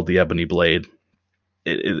have to wield the Ebony Blade.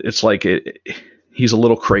 It's he's a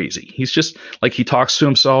little crazy. He's just he talks to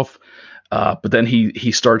himself, but then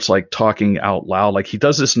he starts talking out loud. He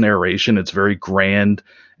does this narration. It's very grand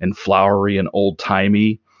and flowery and old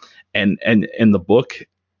timey, and in the book,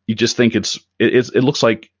 you just think it looks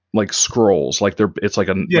like scrolls, it's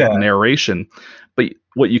a narration. But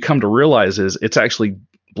what you come to realize is it's actually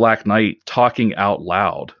Black Knight talking out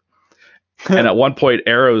loud. And at one point,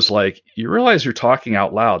 Arrow's like, "You realize you're talking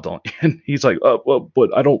out loud, don't you?" And he's like, "Oh, well,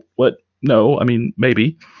 but I don't. What? No, I mean,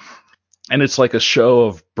 maybe." And it's like a show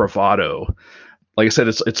of bravado. Like I said,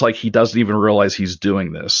 it's like he doesn't even realize he's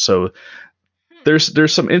doing this. So there's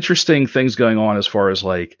some interesting things going on as far as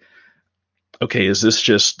okay, is this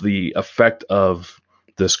just the effect of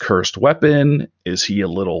this cursed weapon? Is he a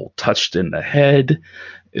little touched in the head?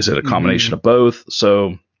 Is it a combination of both?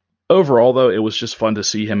 So overall, though, it was just fun to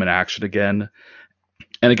see him in action again.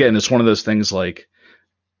 And again, it's one of those things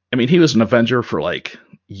he was an Avenger for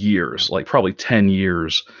years, probably 10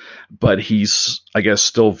 years, but he's, I guess,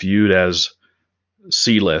 still viewed as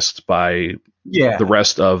C-list by the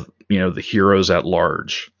rest of, the heroes at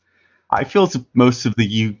large. I feel as if most of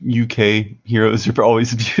the UK heroes are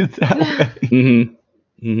always viewed that way. Mm-hmm.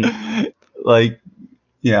 Mm-hmm.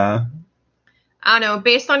 Yeah. I don't know.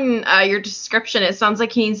 Based on your description, it sounds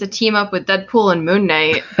like he needs to team up with Deadpool and Moon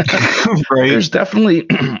Knight. Right. There's definitely,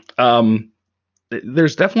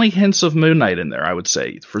 there's definitely hints of Moon Knight in there, I would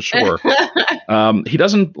say, for sure. He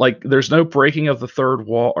doesn't there's no breaking of the fourth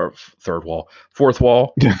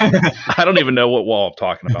wall. I don't even know what wall I'm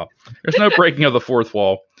talking about. There's no breaking of the fourth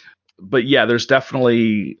wall, but yeah, there's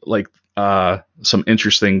definitely some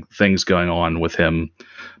interesting things going on with him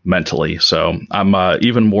mentally. So I'm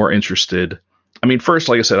even more interested. I mean, first,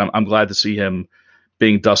 like I said, I'm glad to see him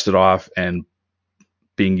being dusted off and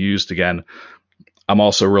being used again. I'm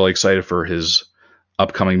also really excited for his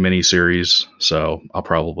upcoming miniseries, so I'll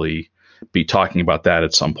probably be talking about that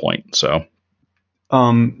at some point. So,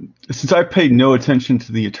 since I paid no attention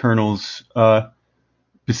to the Eternals,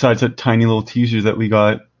 besides that tiny little teaser that we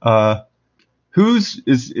got,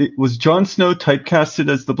 was Jon Snow typecasted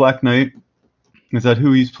as the Black Knight? Is that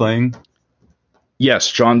who he's playing?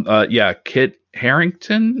 Yes, Kit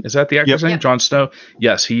Harington, is that the actor's name? Yep. Jon Snow.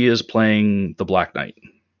 Yes, he is playing the Black Knight.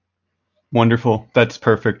 Wonderful. That's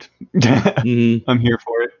perfect. Mm-hmm. I'm here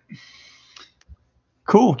for it.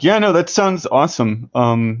 Cool. Yeah, no, that sounds awesome.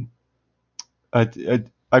 I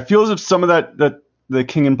feel as if some of that the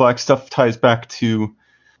King in Black stuff ties back to.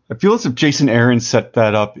 I feel as if Jason Aaron set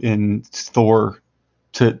that up in Thor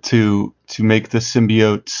to make the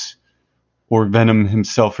symbiotes or Venom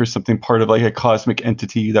himself or something part of like a cosmic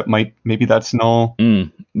entity that maybe that's null. Yeah,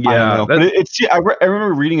 I don't know. But I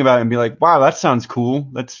remember reading about it and be like, wow, that sounds cool.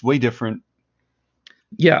 That's way different.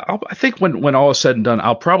 Yeah, I think when all is said and done,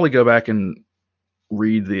 I'll probably go back and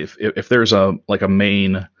read if there's a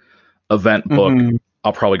main event book. Mm-hmm.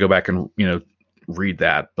 I'll probably go back and read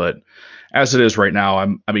that. But as it is right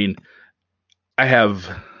now, I have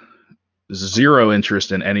zero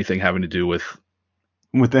interest in anything having to do with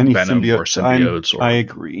any Venom or symbiotes or I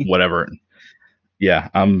agree. Whatever. Yeah,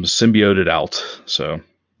 I'm symbioted out. So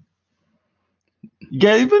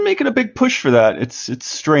yeah, they've been making a big push for that. It's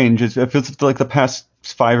strange. It feels like the past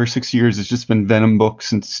 5 or 6 years it's just been Venom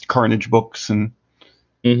books and Carnage books and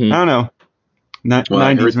I don't know.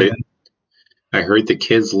 90s, man. I heard the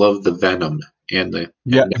kids love the Venom and the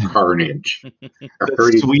Carnage.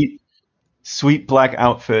 Sweet black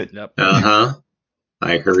outfit. Yep.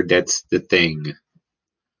 I heard that's the thing.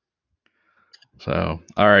 So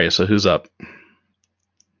all right. So who's up?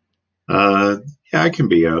 Yeah, I can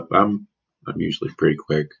be up. I'm usually pretty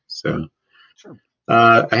quick. So sure.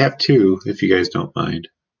 I have two, if you guys don't mind.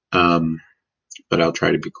 But I'll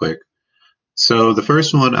try to be quick. So the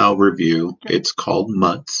first one I'll review. It's called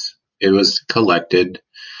Mutts. It was collected.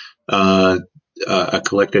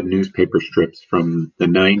 Collected newspaper strips from the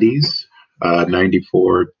 90s,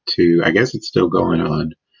 94 to, I guess it's still going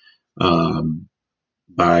on,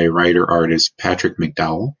 by writer-artist Patrick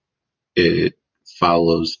McDowell. It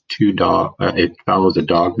follows it follows a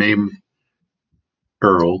dog named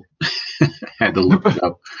Earl, had to look it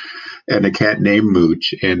up, and a cat named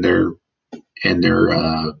Mooch, and their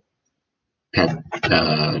pet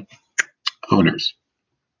owners.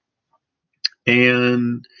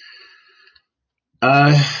 And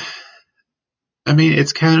I mean,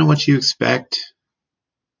 it's kind of what you expect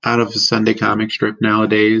out of a Sunday comic strip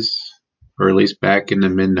nowadays, or at least back in the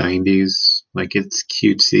mid 90s. Like, it's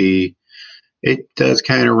cutesy. It does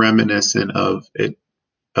kind of reminiscent of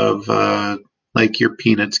like your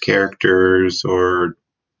Peanuts characters, or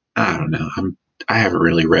I don't know. I haven't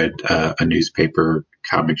really read a newspaper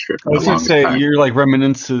comic strip. I was going to say, you're like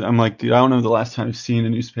reminiscent. I'm like, dude, I don't know the last time I've seen a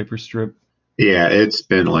newspaper strip. Yeah, it's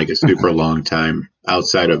been like a super long time,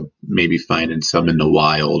 outside of maybe finding some in the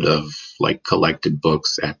wild of like collected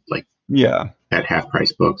books at half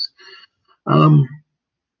price books. I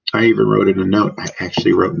even wrote in a note. I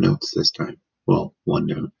actually wrote notes this time. Well, one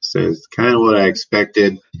note says kind of what I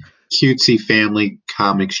expected: cutesy family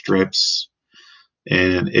comic strips,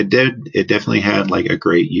 and it definitely had like a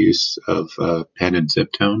great use of pen and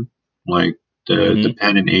zip tone. Like the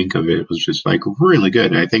pen and ink of it was just like really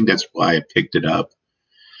good. And I think that's why I picked it up.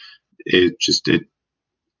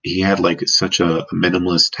 He had like such a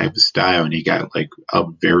minimalist type of style, and he got like a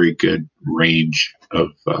very good range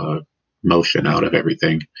of motion out of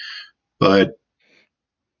everything. But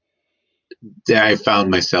I found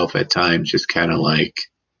myself at times just kind of like,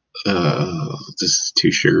 this is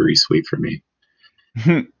too sugary sweet for me.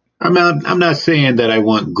 I'm not saying that I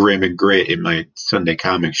want grim and grit in my Sunday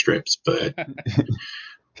comic strips, but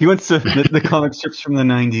he wants the comic strips from the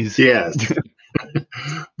 90s. Yes.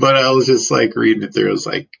 But I was just like reading it through. I was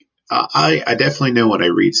like, I definitely know when I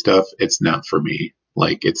read stuff, it's not for me.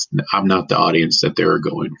 Like, I'm not the audience that they're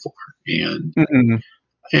going for, and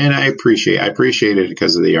I appreciate it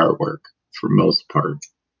because of the artwork for most part.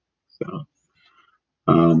 So,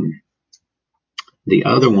 the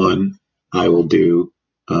other one I will do.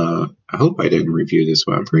 I hope I didn't review this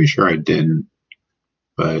one. I'm pretty sure I didn't.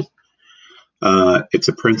 but it's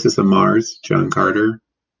A Princess of Mars, John Carter.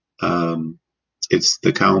 It's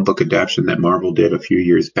the comic book adaptation that Marvel did a few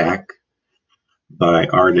years back by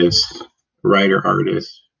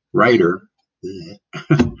writer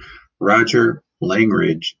Roger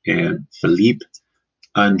Langridge and Philippe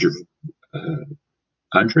Andrade.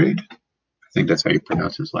 I think that's how you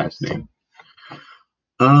pronounce his last name.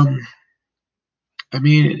 I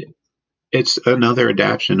mean, it's another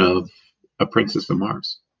adaptation of A Princess of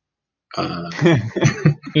Mars. Well,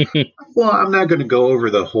 I'm not going to go over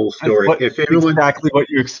the whole story. If everyone exactly what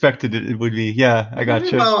you expected it would be, yeah, I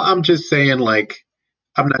got you. Well, I'm just saying, like,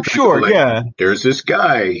 I'm not sure, like, yeah. There's this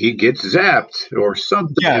guy, he gets zapped or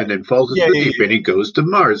something, and falls asleep, and he goes to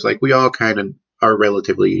Mars. Like, we all kind of are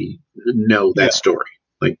relatively know that story.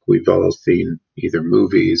 Like, we've all seen either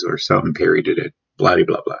movies or something parodied it. Blah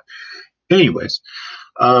blah blah. Anyways.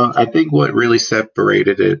 I think what really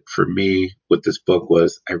separated it for me with this book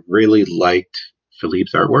was I really liked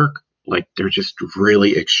Philippe's artwork. Like, they're just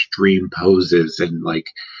really extreme poses and like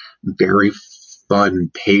very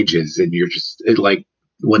fun pages, and you're just like,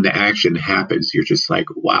 when the action happens, you're just like,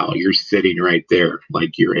 wow, you're sitting right there,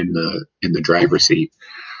 like you're in the driver's seat,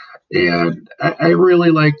 and I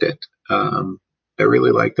really liked it. I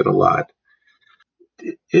really liked it a lot.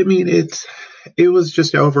 I mean, it was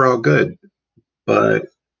just overall good, but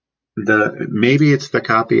maybe it's the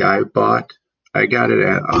copy I bought. I got it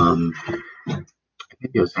at I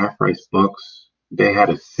think it was Half Price Books. They had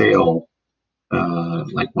a sale,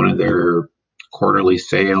 like one of their quarterly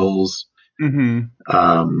sales, in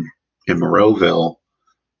Moreauville,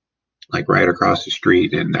 like right across the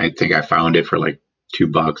street, and I think I found it for like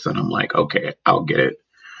 $2, and I'm like, okay, I'll get it.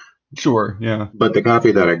 Sure, yeah. But the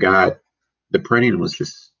copy that I got, the printing was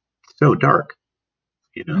just so dark,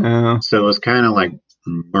 So it was kind of like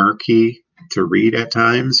murky to read at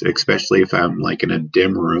times, especially if I'm like in a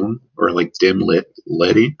dim room or like dim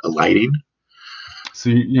lighting. So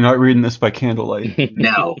you're not reading this by candlelight?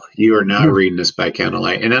 No, you are not reading this by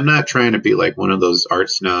candlelight. And I'm not trying to be like one of those art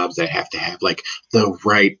snobs that have to have like the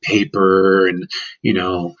right paper and,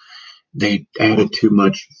 they added too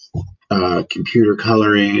much computer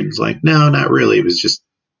coloring. It's like, no, not really. It was just,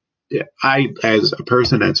 as a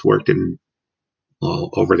person that's worked in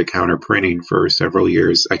over-the-counter printing for several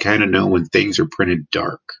years, I kind of know when things are printed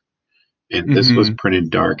dark. And this was printed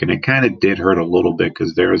dark, and it kind of did hurt a little bit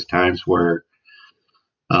because there was times where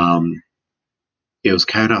it was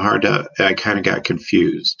kind of hard I kind of got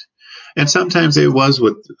confused. And sometimes it was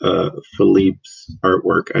with Philippe's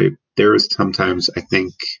artwork. There was sometimes I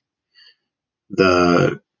think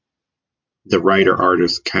the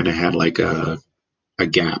writer-artist kind of had like a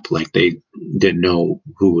gap, like they didn't know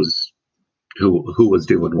who was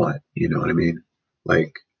doing what, you know what I mean?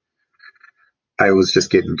 Like, I was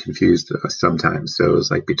just getting confused sometimes. So it was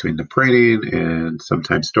like between the printing and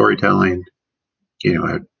sometimes storytelling,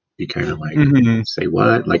 I'd be kind of like, say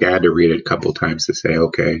what? Like, I had to read it a couple times to say,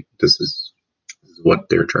 okay, this is what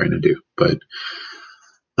they're trying to do. But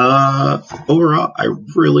overall, I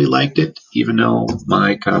really liked it, even though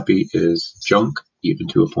my copy is junk, even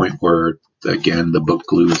to a point where, again, the book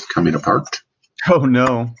glue is coming apart. Oh,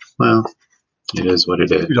 no. Well, it is what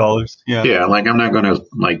it is. $2, yeah. Yeah, like, I'm not going to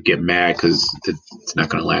like get mad because it's not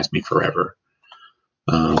going to last me forever.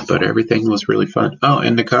 But everything was really fun. Oh,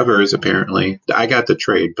 and the covers, apparently, I got the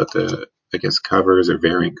trade, but I guess covers or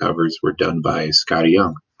variant covers were done by Scotty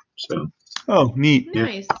Young. So, oh, neat.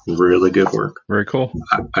 Nice. Yeah, really good work. Very cool.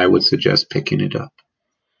 I would suggest picking it up.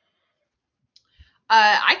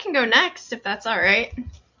 I can go next if that's all right.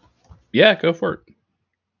 Yeah, go for it.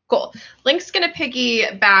 Cool. Link's going to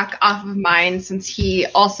piggyback off of mine since he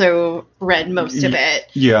also read most of it.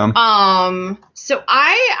 Yeah. So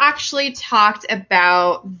I actually talked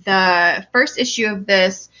about the first issue of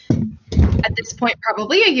this at this point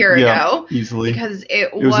probably a year ago. Easily. Because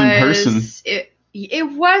it was in person. It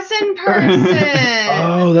was in person.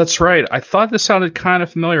 Oh, that's right. I thought this sounded kind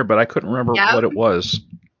of familiar, but I couldn't remember what it was.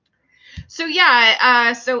 So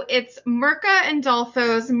yeah, so it's Mirka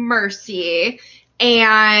Andolfo's Mercy.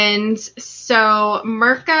 And so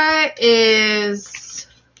Mirka is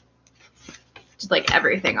just like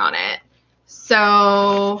everything on it.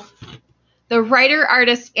 So the writer,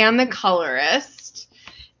 artist, and the colorist.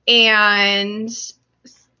 And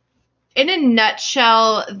in a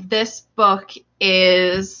nutshell, this book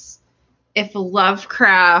is if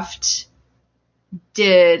Lovecraft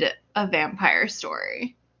did a vampire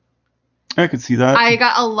story. I could see that. I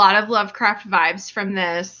got a lot of Lovecraft vibes from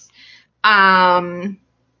this.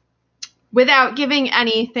 Without giving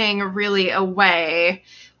anything really away,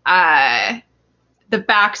 the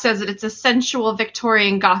back says that it's a sensual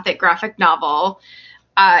Victorian Gothic graphic novel.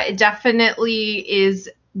 It definitely is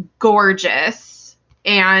gorgeous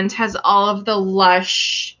and has all of the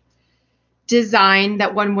lush design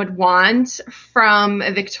that one would want from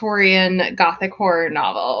a Victorian Gothic horror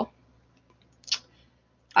novel.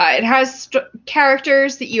 It has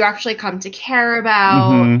characters that you actually come to care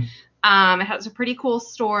about. Mm-hmm. It has a pretty cool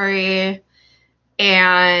story.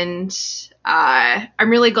 And I'm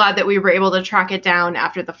really glad that we were able to track it down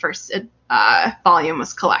after the first volume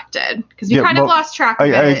was collected. Because we kind of lost track of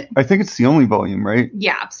it. I think it's the only volume, right?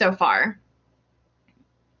 Yeah, so far.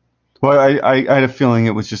 Well, I had a feeling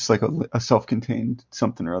it was just like a self-contained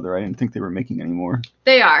something or other. I didn't think they were making any more.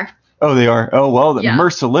 They are. Oh, they are. Oh, well, then Yeah.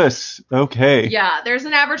 Merciless. Okay. Yeah, there's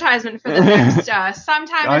an advertisement for the next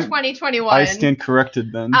sometime in 2021. I stand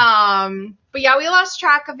corrected then. But yeah, we lost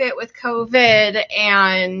track of it with COVID,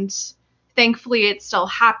 and thankfully it still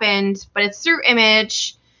happened. But it's through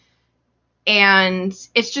Image, and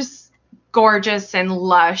it's just gorgeous and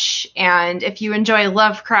lush. And if you enjoy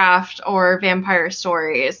Lovecraft or vampire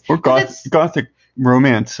stories, or gothic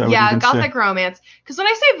romance, gothic romance. Because when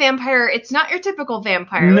I say vampire, it's not your typical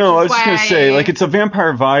vampire. No, I was just gonna say, like, it's a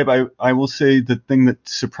vampire vibe. I will say the thing that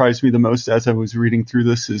surprised me the most as I was reading through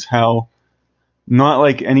this is how not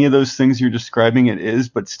like any of those things you're describing it is,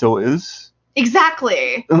 but still is.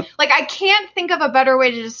 Exactly. Like, I can't think of a better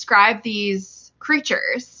way to describe these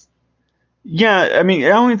creatures. Yeah, I mean, I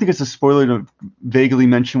don't even think it's a spoiler to vaguely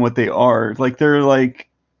mention what they are. Like, they're like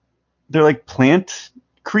plant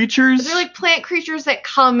creatures. They're like plant creatures that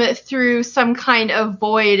come through some kind of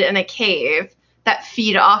void in a cave that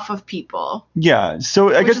feed off of people. Yeah, so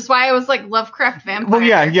I guess which is why I was like Lovecraft vampire. Well,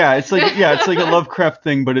 yeah, it's like a Lovecraft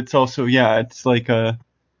thing, but it's also it's like they're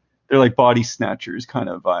like body snatchers kind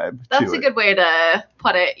of vibe. That's a good way to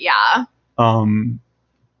put it. Yeah.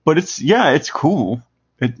 But it's cool.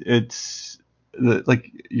 It's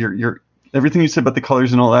like your everything you said about the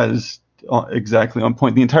colors and all that is exactly on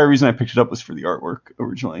point. The entire reason I picked it up was for the artwork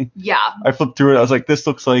originally. Yeah. I flipped through it. I was like, this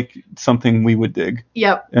looks like something we would dig.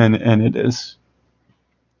 Yep. And it is.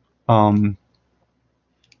 But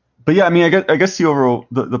yeah, I mean, I guess the overall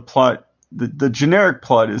the plot, the generic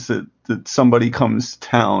plot is that somebody comes to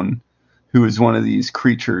town who is one of these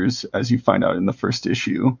creatures, as you find out in the first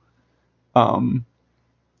issue. And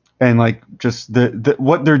like just the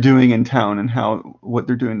what they're doing in town and what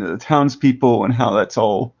they're doing to the townspeople and how that's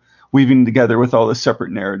all weaving together with all the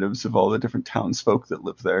separate narratives of all the different townsfolk that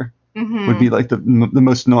live there would be like the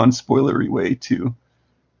most non-spoilery way to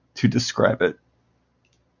describe it.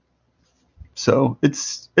 So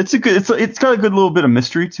it's got a good little bit of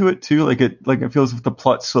mystery to it too. Like it feels as if the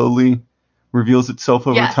plot slowly reveals itself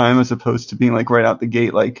over time, as opposed to being like right out the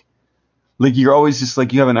gate. Like you're always just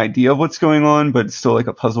like you have an idea of what's going on, but it's still like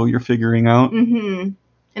a puzzle you're figuring out. Mm-hmm.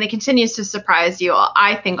 And it continues to surprise you,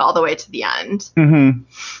 I think, all the way to the end. Mm-hmm.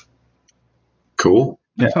 Cool.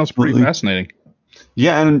 That sounds pretty fascinating.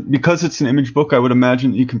 Yeah, and because it's an Image book, I would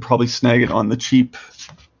imagine you can probably snag it on the cheap,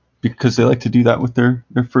 because they like to do that with their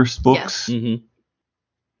first books. Yes. Mm-hmm.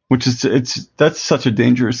 Which is that's such a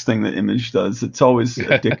dangerous thing that Image does. It's always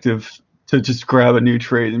addictive to just grab a new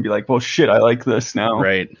trade and be like, well, shit, I like this now.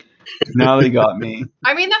 Right. Now they got me.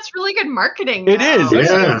 I mean, that's really good marketing. It is. Yeah.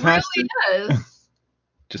 It's It fantastic. really is.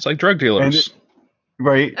 Just like drug dealers.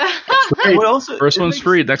 Right. What else? First one's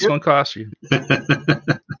free, next one costs you.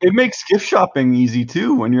 It makes gift shopping easy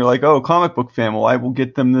too. When you're like, oh, comic book fan, well, I will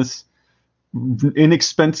get them this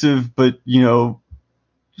inexpensive but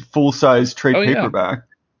full size trade paperback.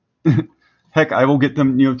 Heck, I will get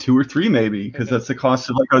them 2 or 3 maybe, because that's the cost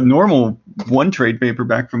of like a normal one trade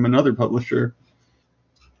paperback from another publisher.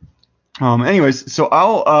 Anyways, so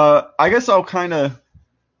I guess I'll kind of.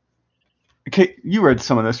 Okay, you read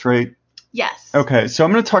some of this, right? Yes. Okay, so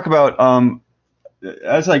I'm going to talk about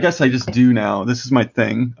as I guess I just do now. This is my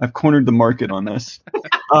thing. I've cornered the market on this.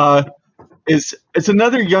 It's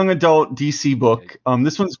another young adult DC book.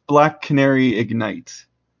 This one's Black Canary Ignite.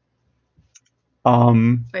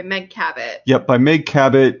 By Meg Cabot. Yep, by Meg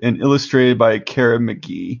Cabot and illustrated by Kara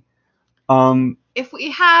McGee. If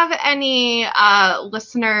we have any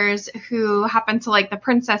listeners who happen to like the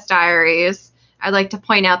Princess Diaries, I'd like to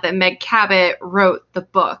point out that Meg Cabot wrote the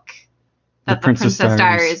book that the Princess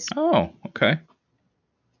Diaries. Oh, okay.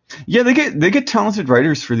 Yeah, they get talented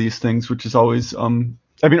writers for these things, which is always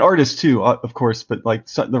I mean, artists too, of course, but like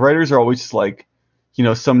the writers are always just like,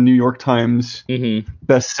 some New York Times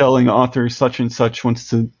best-selling author such and such wants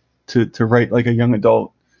to write like a young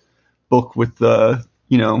adult book with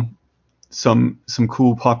some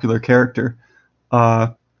cool popular character.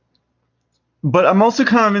 But I'm also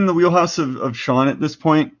kind of in the wheelhouse of Sean at this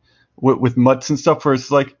point with Mutts and stuff, where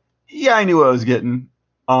it's like, yeah, I knew what I was getting.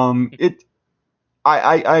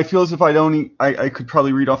 I feel as if I could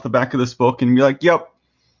probably read off the back of this book and be like, yep,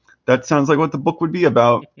 that sounds like what the book would be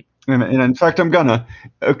about. And in fact, I'm gonna.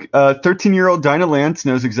 13-year-old Dinah Lance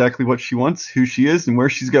knows exactly what she wants, who she is, and where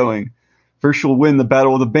she's going. First, she'll win the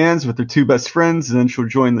Battle of the Bands with her two best friends, and then she'll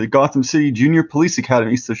join the Gotham City Junior Police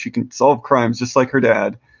Academy so she can solve crimes just like her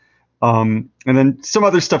dad. And then some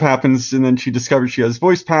other stuff happens, and then she discovers she has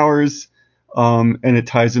voice powers. And it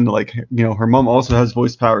ties into like, her mom also has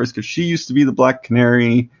voice powers because she used to be the Black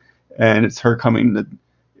Canary, and it's her coming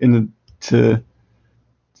into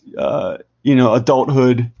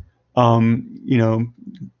adulthood,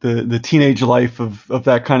 the teenage life of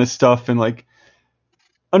that kind of stuff, and like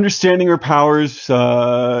understanding her powers,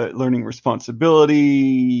 learning responsibility,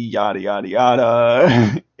 yada yada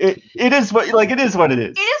yada. It is what it is. What it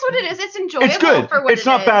is. It is what it is. It's enjoyable. It's good. For what it's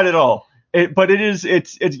not bad at all. But it is.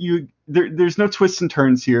 There's no twists and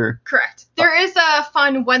turns here. Correct. There is a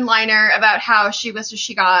fun one-liner about how she wishes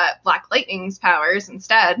she got Black Lightning's powers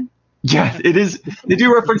instead. Yeah, it is. They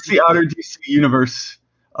do reference the outer DC universe.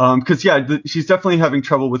 Because she's definitely having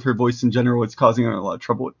trouble with her voice in general. It's causing her a lot of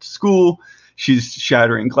trouble at school. She's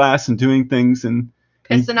shattering glass and doing things and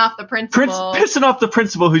pissing off the principal. Pissing off the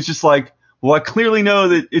principal, who's just like, well, I clearly know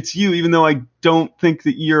that it's you, even though I don't think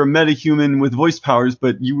that you're a metahuman with voice powers,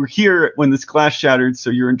 but you were here when this glass shattered, so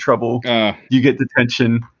you're in trouble. You get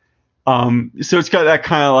detention. So it's got that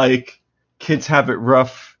kind of like kids have it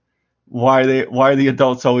rough. Why are the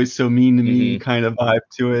adults always so mean to me kind of vibe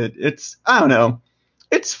to it. It's, I don't know.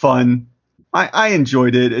 It's fun. I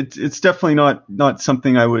enjoyed it. It's definitely not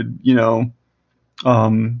something I would,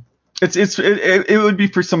 it would be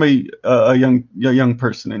for somebody, a young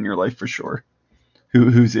person in your life for sure,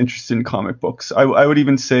 who's interested in comic books. I would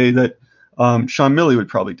even say that Sean Milley would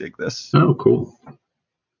probably dig this. Oh, cool.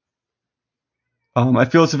 I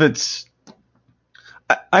feel as if it's,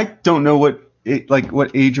 I don't know what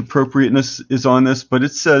age appropriateness is on this, but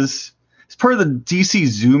it says it's part of the DC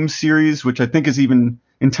Zoom series, which I think is even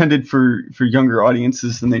intended for younger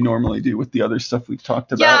audiences than they normally do with the other stuff we've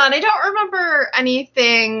talked about. Yeah, and I don't remember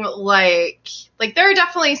anything like there are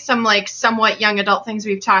definitely some like somewhat young adult things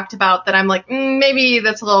we've talked about that I'm like, maybe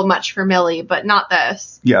that's a little much for Millie, but not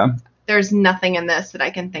this. Yeah. There's nothing in this that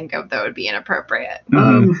I can think of that would be inappropriate.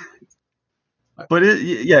 But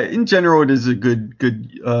in general, it is a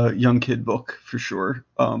good young kid book for sure.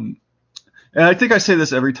 And I think I say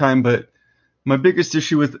this every time, but my biggest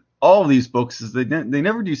issue with all of these books is they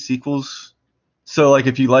never do sequels. So like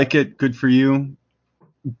if you like it, good for you,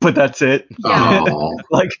 but that's it.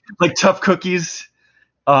 like Tough Cookies,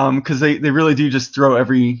 because they really do just throw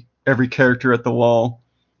every character at the wall,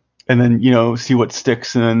 and then see what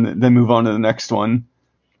sticks, and then move on to the next one.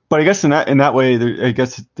 But I guess in that way, I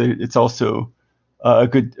guess it's also a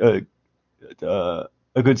good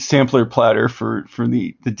sampler platter for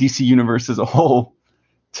the DC universe as a whole,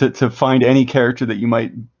 to find any character that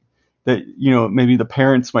maybe the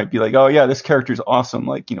parents might be like, oh yeah, this character is awesome,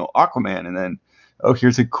 like Aquaman, and then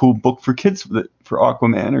here's a cool book for kids for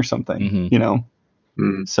Aquaman or something.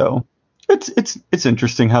 So it's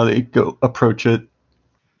interesting how they go approach it.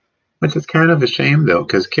 Which is kind of a shame though,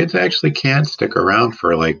 because kids actually can stick around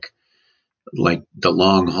for like the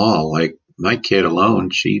long haul. Like my kid alone,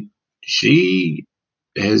 she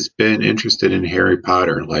has been interested in Harry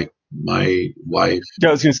Potter. Like my wife. Yeah,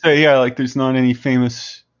 I was gonna say, like there's not any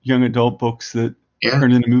famous young adult books that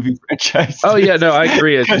turned into movie franchise. Oh yeah, no, I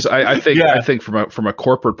agree. I think from a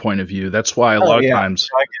corporate point of view, that's why a lot of times,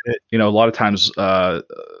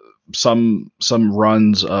 some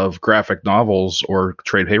runs of graphic novels or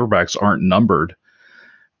trade paperbacks aren't numbered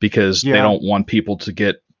because they don't want people to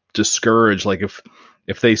get discouraged. Like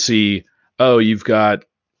if they see, oh, you've got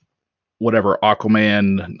whatever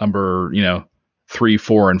Aquaman number 3,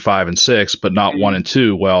 4, and 5 and 6, but not 1 and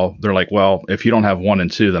 2. Well, they're like, well, if you don't have 1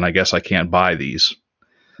 and 2, then I guess I can't buy these.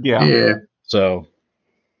 Yeah. So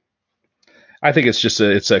I think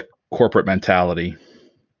it's a corporate mentality.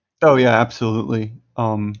 Oh yeah, absolutely.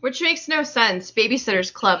 Which makes no sense. Babysitter's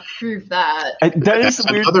Club proved that. That is a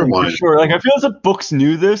weird thing for sure. Like I feel as if books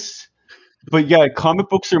knew this, but yeah, comic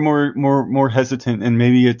books are more hesitant, and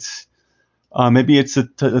maybe it's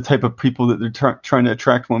the type of people that they're trying to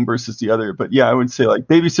attract one versus the other. But yeah, I would say like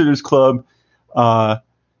Babysitter's Club,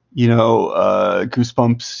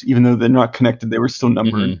 Goosebumps, even though they're not connected, they were still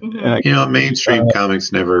numbered. Mm-hmm. And mainstream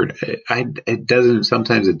comics never.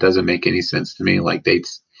 Sometimes it doesn't make any sense to me. Like they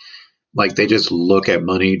just look at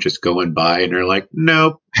money just going by, and they're like,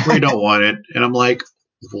 nope, we don't want it. And I'm like,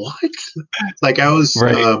 what? Like I was.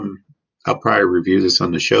 Right. I'll probably review this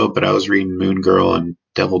on the show, but I was reading Moon Girl and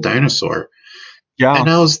Devil Dinosaur. Yeah. And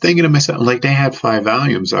I was thinking to myself, like, they had 5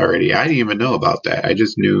 volumes already. I didn't even know about that. I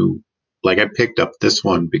just knew, like, I picked up this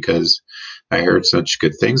one because I heard such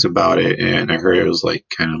good things about it, and I heard it was, like,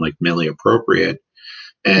 kind of, like, Millie appropriate.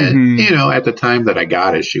 And, Mhm. at the time that I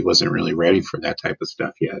got it, she wasn't really ready for that type of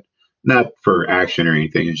stuff yet. Not for action or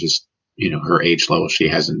anything. It's just, her age level.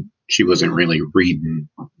 She wasn't really reading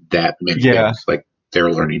that many Yeah. books. Like,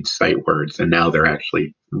 they're learning sight words, and now they're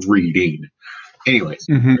actually reading. Anyways,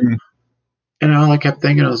 Mhm. and all I kept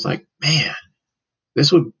thinking, I was like, man,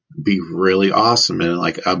 this would be really awesome in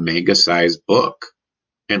like a manga sized book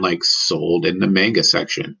and like sold in the manga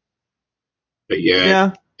section. But yet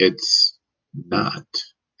Yeah. it's not.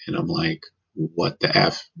 And I'm like, what the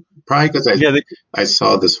F? Probably because I, Yeah. I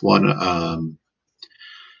saw this one, I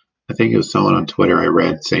think it was someone on Twitter I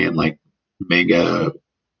read saying like manga,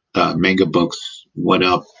 manga books went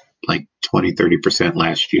up like 20-30%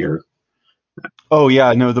 last year. Oh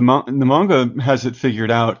yeah, no, the manga has it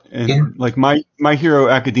figured out, Yeah. and like My Hero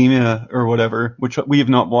Academia or whatever, which we have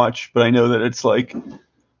not watched, but I know that it's like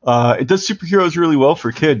it does superheroes really well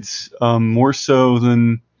for kids, more so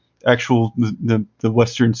than actual the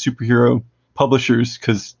Western superhero publishers,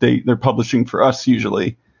 because they're publishing for us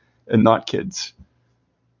usually and not kids.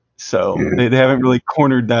 So Yeah. they haven't really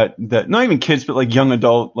cornered that not even kids, but like young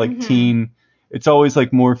adult, like teen. It's always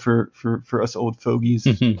like more for us old fogies.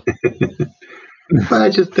 But I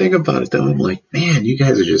just think about it though. I'm like, man, you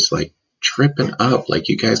guys are just like tripping up. Like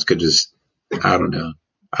you guys could just, I don't know.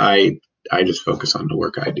 I just focus on the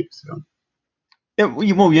work I do. So Yeah,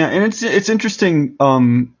 well, yeah, and it's interesting.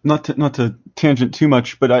 Not to tangent too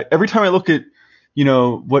much, but every time I look at,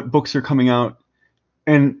 what books are coming out,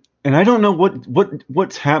 and I don't know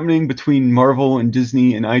what's happening between Marvel and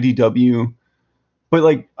Disney and IDW, but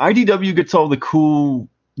like IDW gets all the cool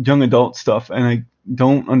young adult stuff, and I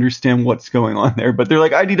don't understand what's going on there. But they're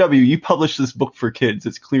like, IDW, you publish this book for kids.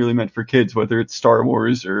 It's clearly meant for kids, whether it's Star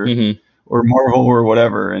Wars or Marvel or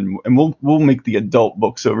whatever, and we'll make the adult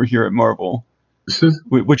books over here at Marvel,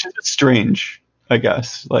 which is strange, I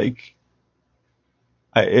guess. Like,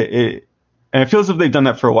 and it feels as if they've done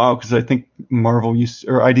that for a while, because I think Marvel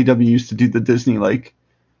or IDW used to do the Disney like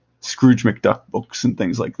Scrooge McDuck books and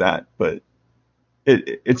things like that. But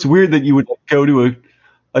it's weird that you would go to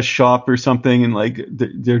a shop or something and like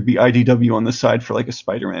there'd be IDW on the side for like a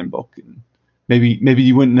Spider-Man book, and maybe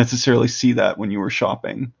you wouldn't necessarily see that when you were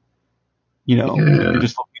shopping. You're yeah,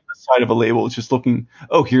 just looking at the side of a label. It's just looking,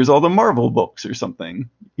 oh, here's all the Marvel books or something.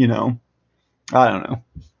 I don't know.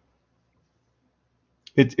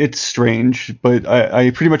 It's strange, but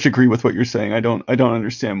I pretty much agree with what you're saying. I don't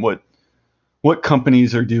understand what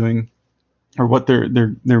companies are doing, or what their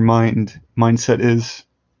mindset is.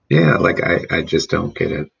 yeah. Like I just don't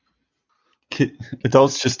get it.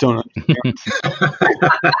 Adults just don't understand.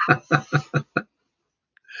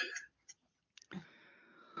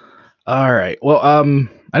 All right. Well, I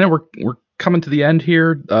know we're coming to the end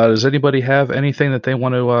here. Does anybody have anything that they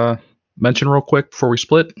want to mention real quick before we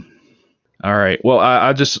split? All right. Well,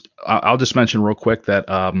 I'll just mention real quick that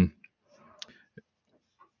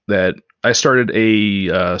that I started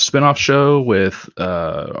a spin-off show with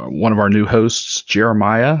one of our new hosts,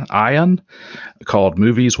 Jeremiah Ion, called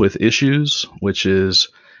Movies with Issues, which is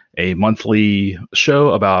a monthly show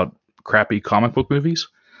about crappy comic book movies.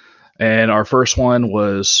 And our first one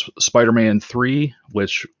was Spider-Man 3,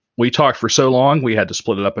 which we talked for so long we had to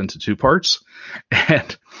split it up into 2 parts.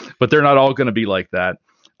 But they're not all going to be like that.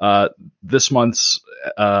 This month's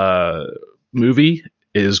movie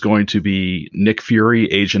is going to be Nick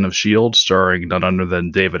Fury, Agent of S.H.I.E.L.D., starring none other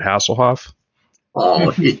than David Hasselhoff.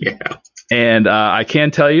 Oh yeah. And I can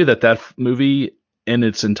tell you that movie in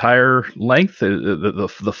its entire length,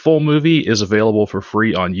 the full movie is available for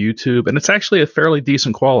free on YouTube, and it's actually a fairly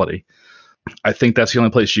decent quality. I think that's the only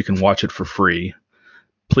place you can watch it for free.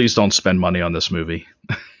 Please don't spend money on this movie.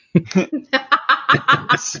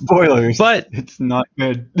 Spoilers, but it's not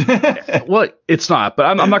good. Well, it's not. But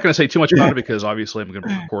I'm not going to say too much about it, because obviously I'm going to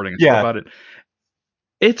be recording and stuff Yeah. about it.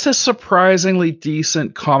 It's a surprisingly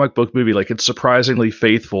decent comic book movie. Like, it's surprisingly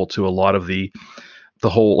faithful to a lot of the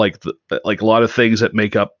whole like a lot of things that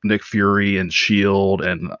make up Nick Fury and Shield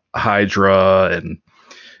and Hydra, and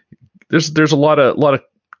there's a lot of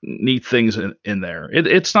neat things in there.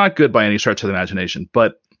 It's not good by any stretch of the imagination,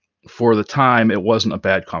 but for the time, it wasn't a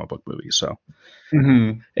bad comic book movie. So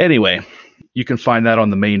anyway, you can find that on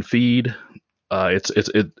the main feed.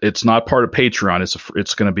 It's not part of Patreon.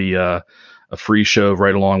 It's going to be a free show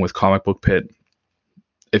right along with Comic Book Pit.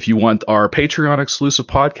 If you want our Patreon exclusive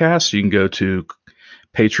podcast, you can go to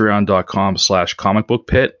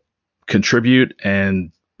patreon.com/comicbookpit, contribute,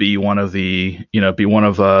 and be one of the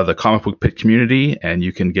Comic Book Pit community, and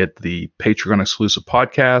you can get the Patreon exclusive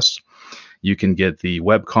podcast. You can get the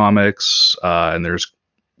web comics, and there's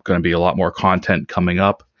going to be a lot more content coming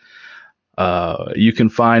up. You can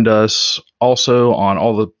find us also on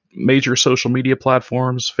all the major social media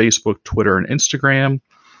platforms: Facebook, Twitter, and Instagram.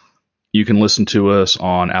 You can listen to us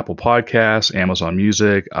on Apple Podcasts, Amazon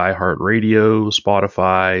Music, iHeartRadio,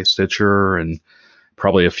 Spotify, Stitcher, and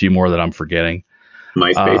probably a few more that I'm forgetting.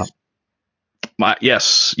 MySpace.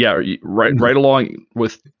 Yes, yeah, right along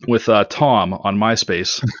with Tom on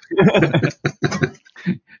MySpace.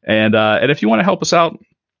 And if you want to help us out,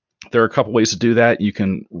 there are a couple ways to do that. You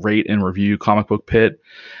can rate and review Comic Book Pit.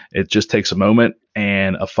 It just takes a moment,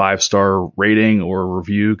 and a 5-star rating or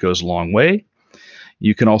review goes a long way.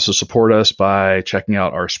 You can also support us by checking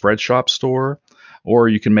out our Spreadshop store, or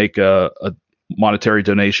you can make a monetary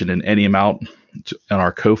donation in any amount on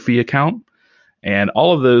our Ko-fi account. And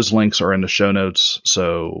all of those links are in the show notes,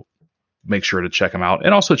 so make sure to check them out.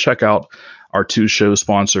 And also check out our 2 show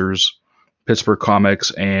sponsors, Pittsburgh Comics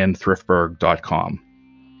and Thriftburg.com.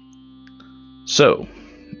 So,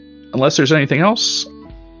 unless there's anything else?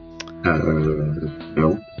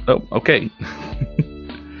 No. Oh, okay.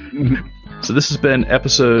 So this has been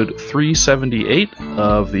episode 378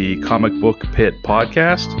 of the Comic Book Pit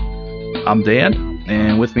podcast. I'm Dan,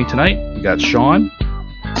 and with me tonight, we got Sean.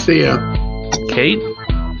 See ya. Kate.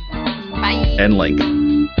 Bye. And Link.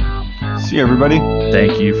 See you, everybody.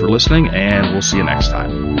 Thank you for listening, and we'll see you next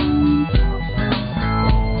time.